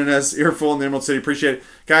guys for joining us. Earful in the Emerald City. Appreciate it.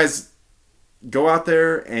 Guys, go out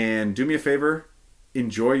there and do me a favor.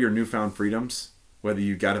 Enjoy your newfound freedoms. Whether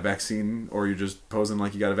you got a vaccine or you're just posing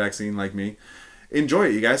like you got a vaccine like me. Enjoy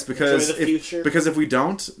it, you guys, because if we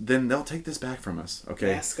don't, then they'll take this back from us.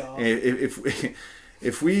 Okay? Mask off.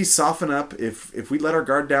 If we soften up, if we let our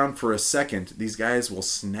guard down for a second, these guys will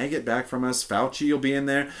snag it back from us. Fauci will be in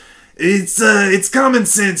there. It's common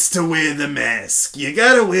sense to wear the mask. You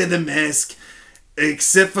gotta wear the mask,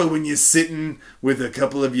 except for when you're sitting with a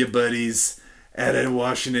couple of your buddies at a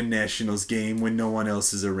Washington Nationals game when no one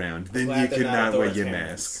else is around. Then you cannot wear your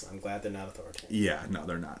mask. I'm glad they're not authoritarian. Yeah, no,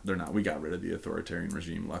 they're not. They're not. We got rid of the authoritarian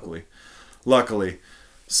regime, luckily.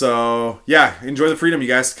 So, yeah, enjoy the freedom, you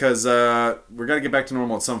guys, because we're got to get back to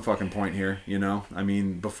normal at some fucking point here, you know? I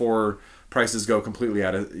mean, before prices go completely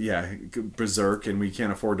berserk and we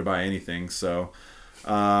can't afford to buy anything. So,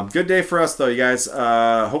 good day for us, though, you guys.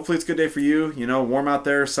 Hopefully it's a good day for you. You know, warm out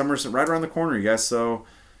there. Summer's right around the corner, you guys. So,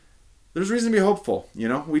 there's reason to be hopeful, you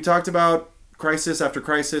know? We talked about crisis after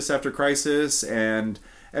crisis after crisis, and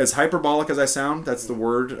as hyperbolic as I sound, that's the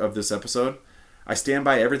word of this episode. I stand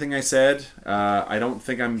by everything I said. I don't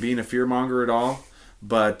think I'm being a fearmonger at all.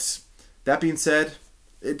 But that being said,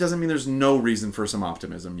 it doesn't mean there's no reason for some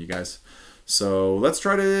optimism, you guys. So let's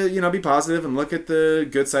try to, you know, be positive and look at the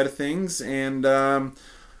good side of things. And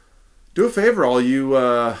do a favor, all you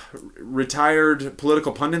retired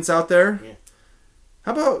political pundits out there. Yeah.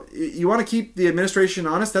 How about, you want to keep the administration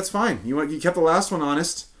honest? That's fine. You kept the last one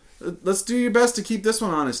honest. Let's do your best to keep this one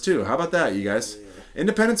honest, too. How about that, you guys?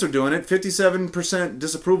 Independents are doing it. 57%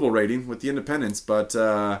 disapproval rating with the independents. But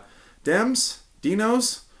Dems,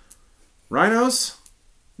 Dinos, Rhinos,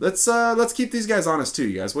 let's keep these guys honest too,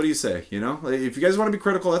 you guys. What do you say? You know, if you guys want to be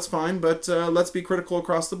critical, that's fine. But let's be critical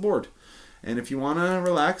across the board. And if you want to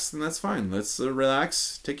relax, then that's fine. Let's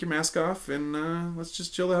relax, take your mask off, and let's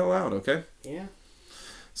just chill the hell out, okay? Yeah.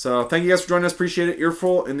 So thank you guys for joining us. Appreciate it.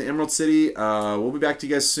 Earful in the Emerald City. We'll be back to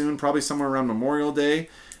you guys soon, probably somewhere around Memorial Day.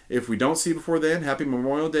 If we don't see you before then, happy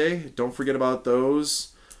Memorial Day. Don't forget about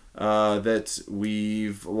those that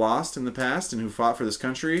we've lost in the past and who fought for this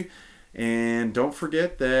country. And don't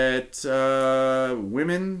forget that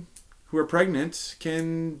women who are pregnant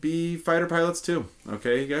can be fighter pilots too.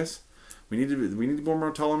 Okay, you guys? We need to be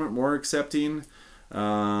more tolerant, more accepting,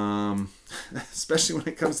 especially when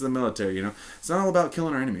it comes to the military. You know, it's not all about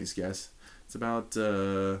killing our enemies, guys. It's about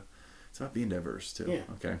being diverse too. Yeah.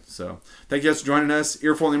 Okay, so thank you guys for joining us.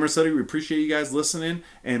 Earful in the Emerald City. We appreciate you guys listening,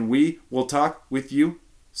 and we will talk with you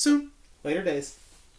soon. Later days.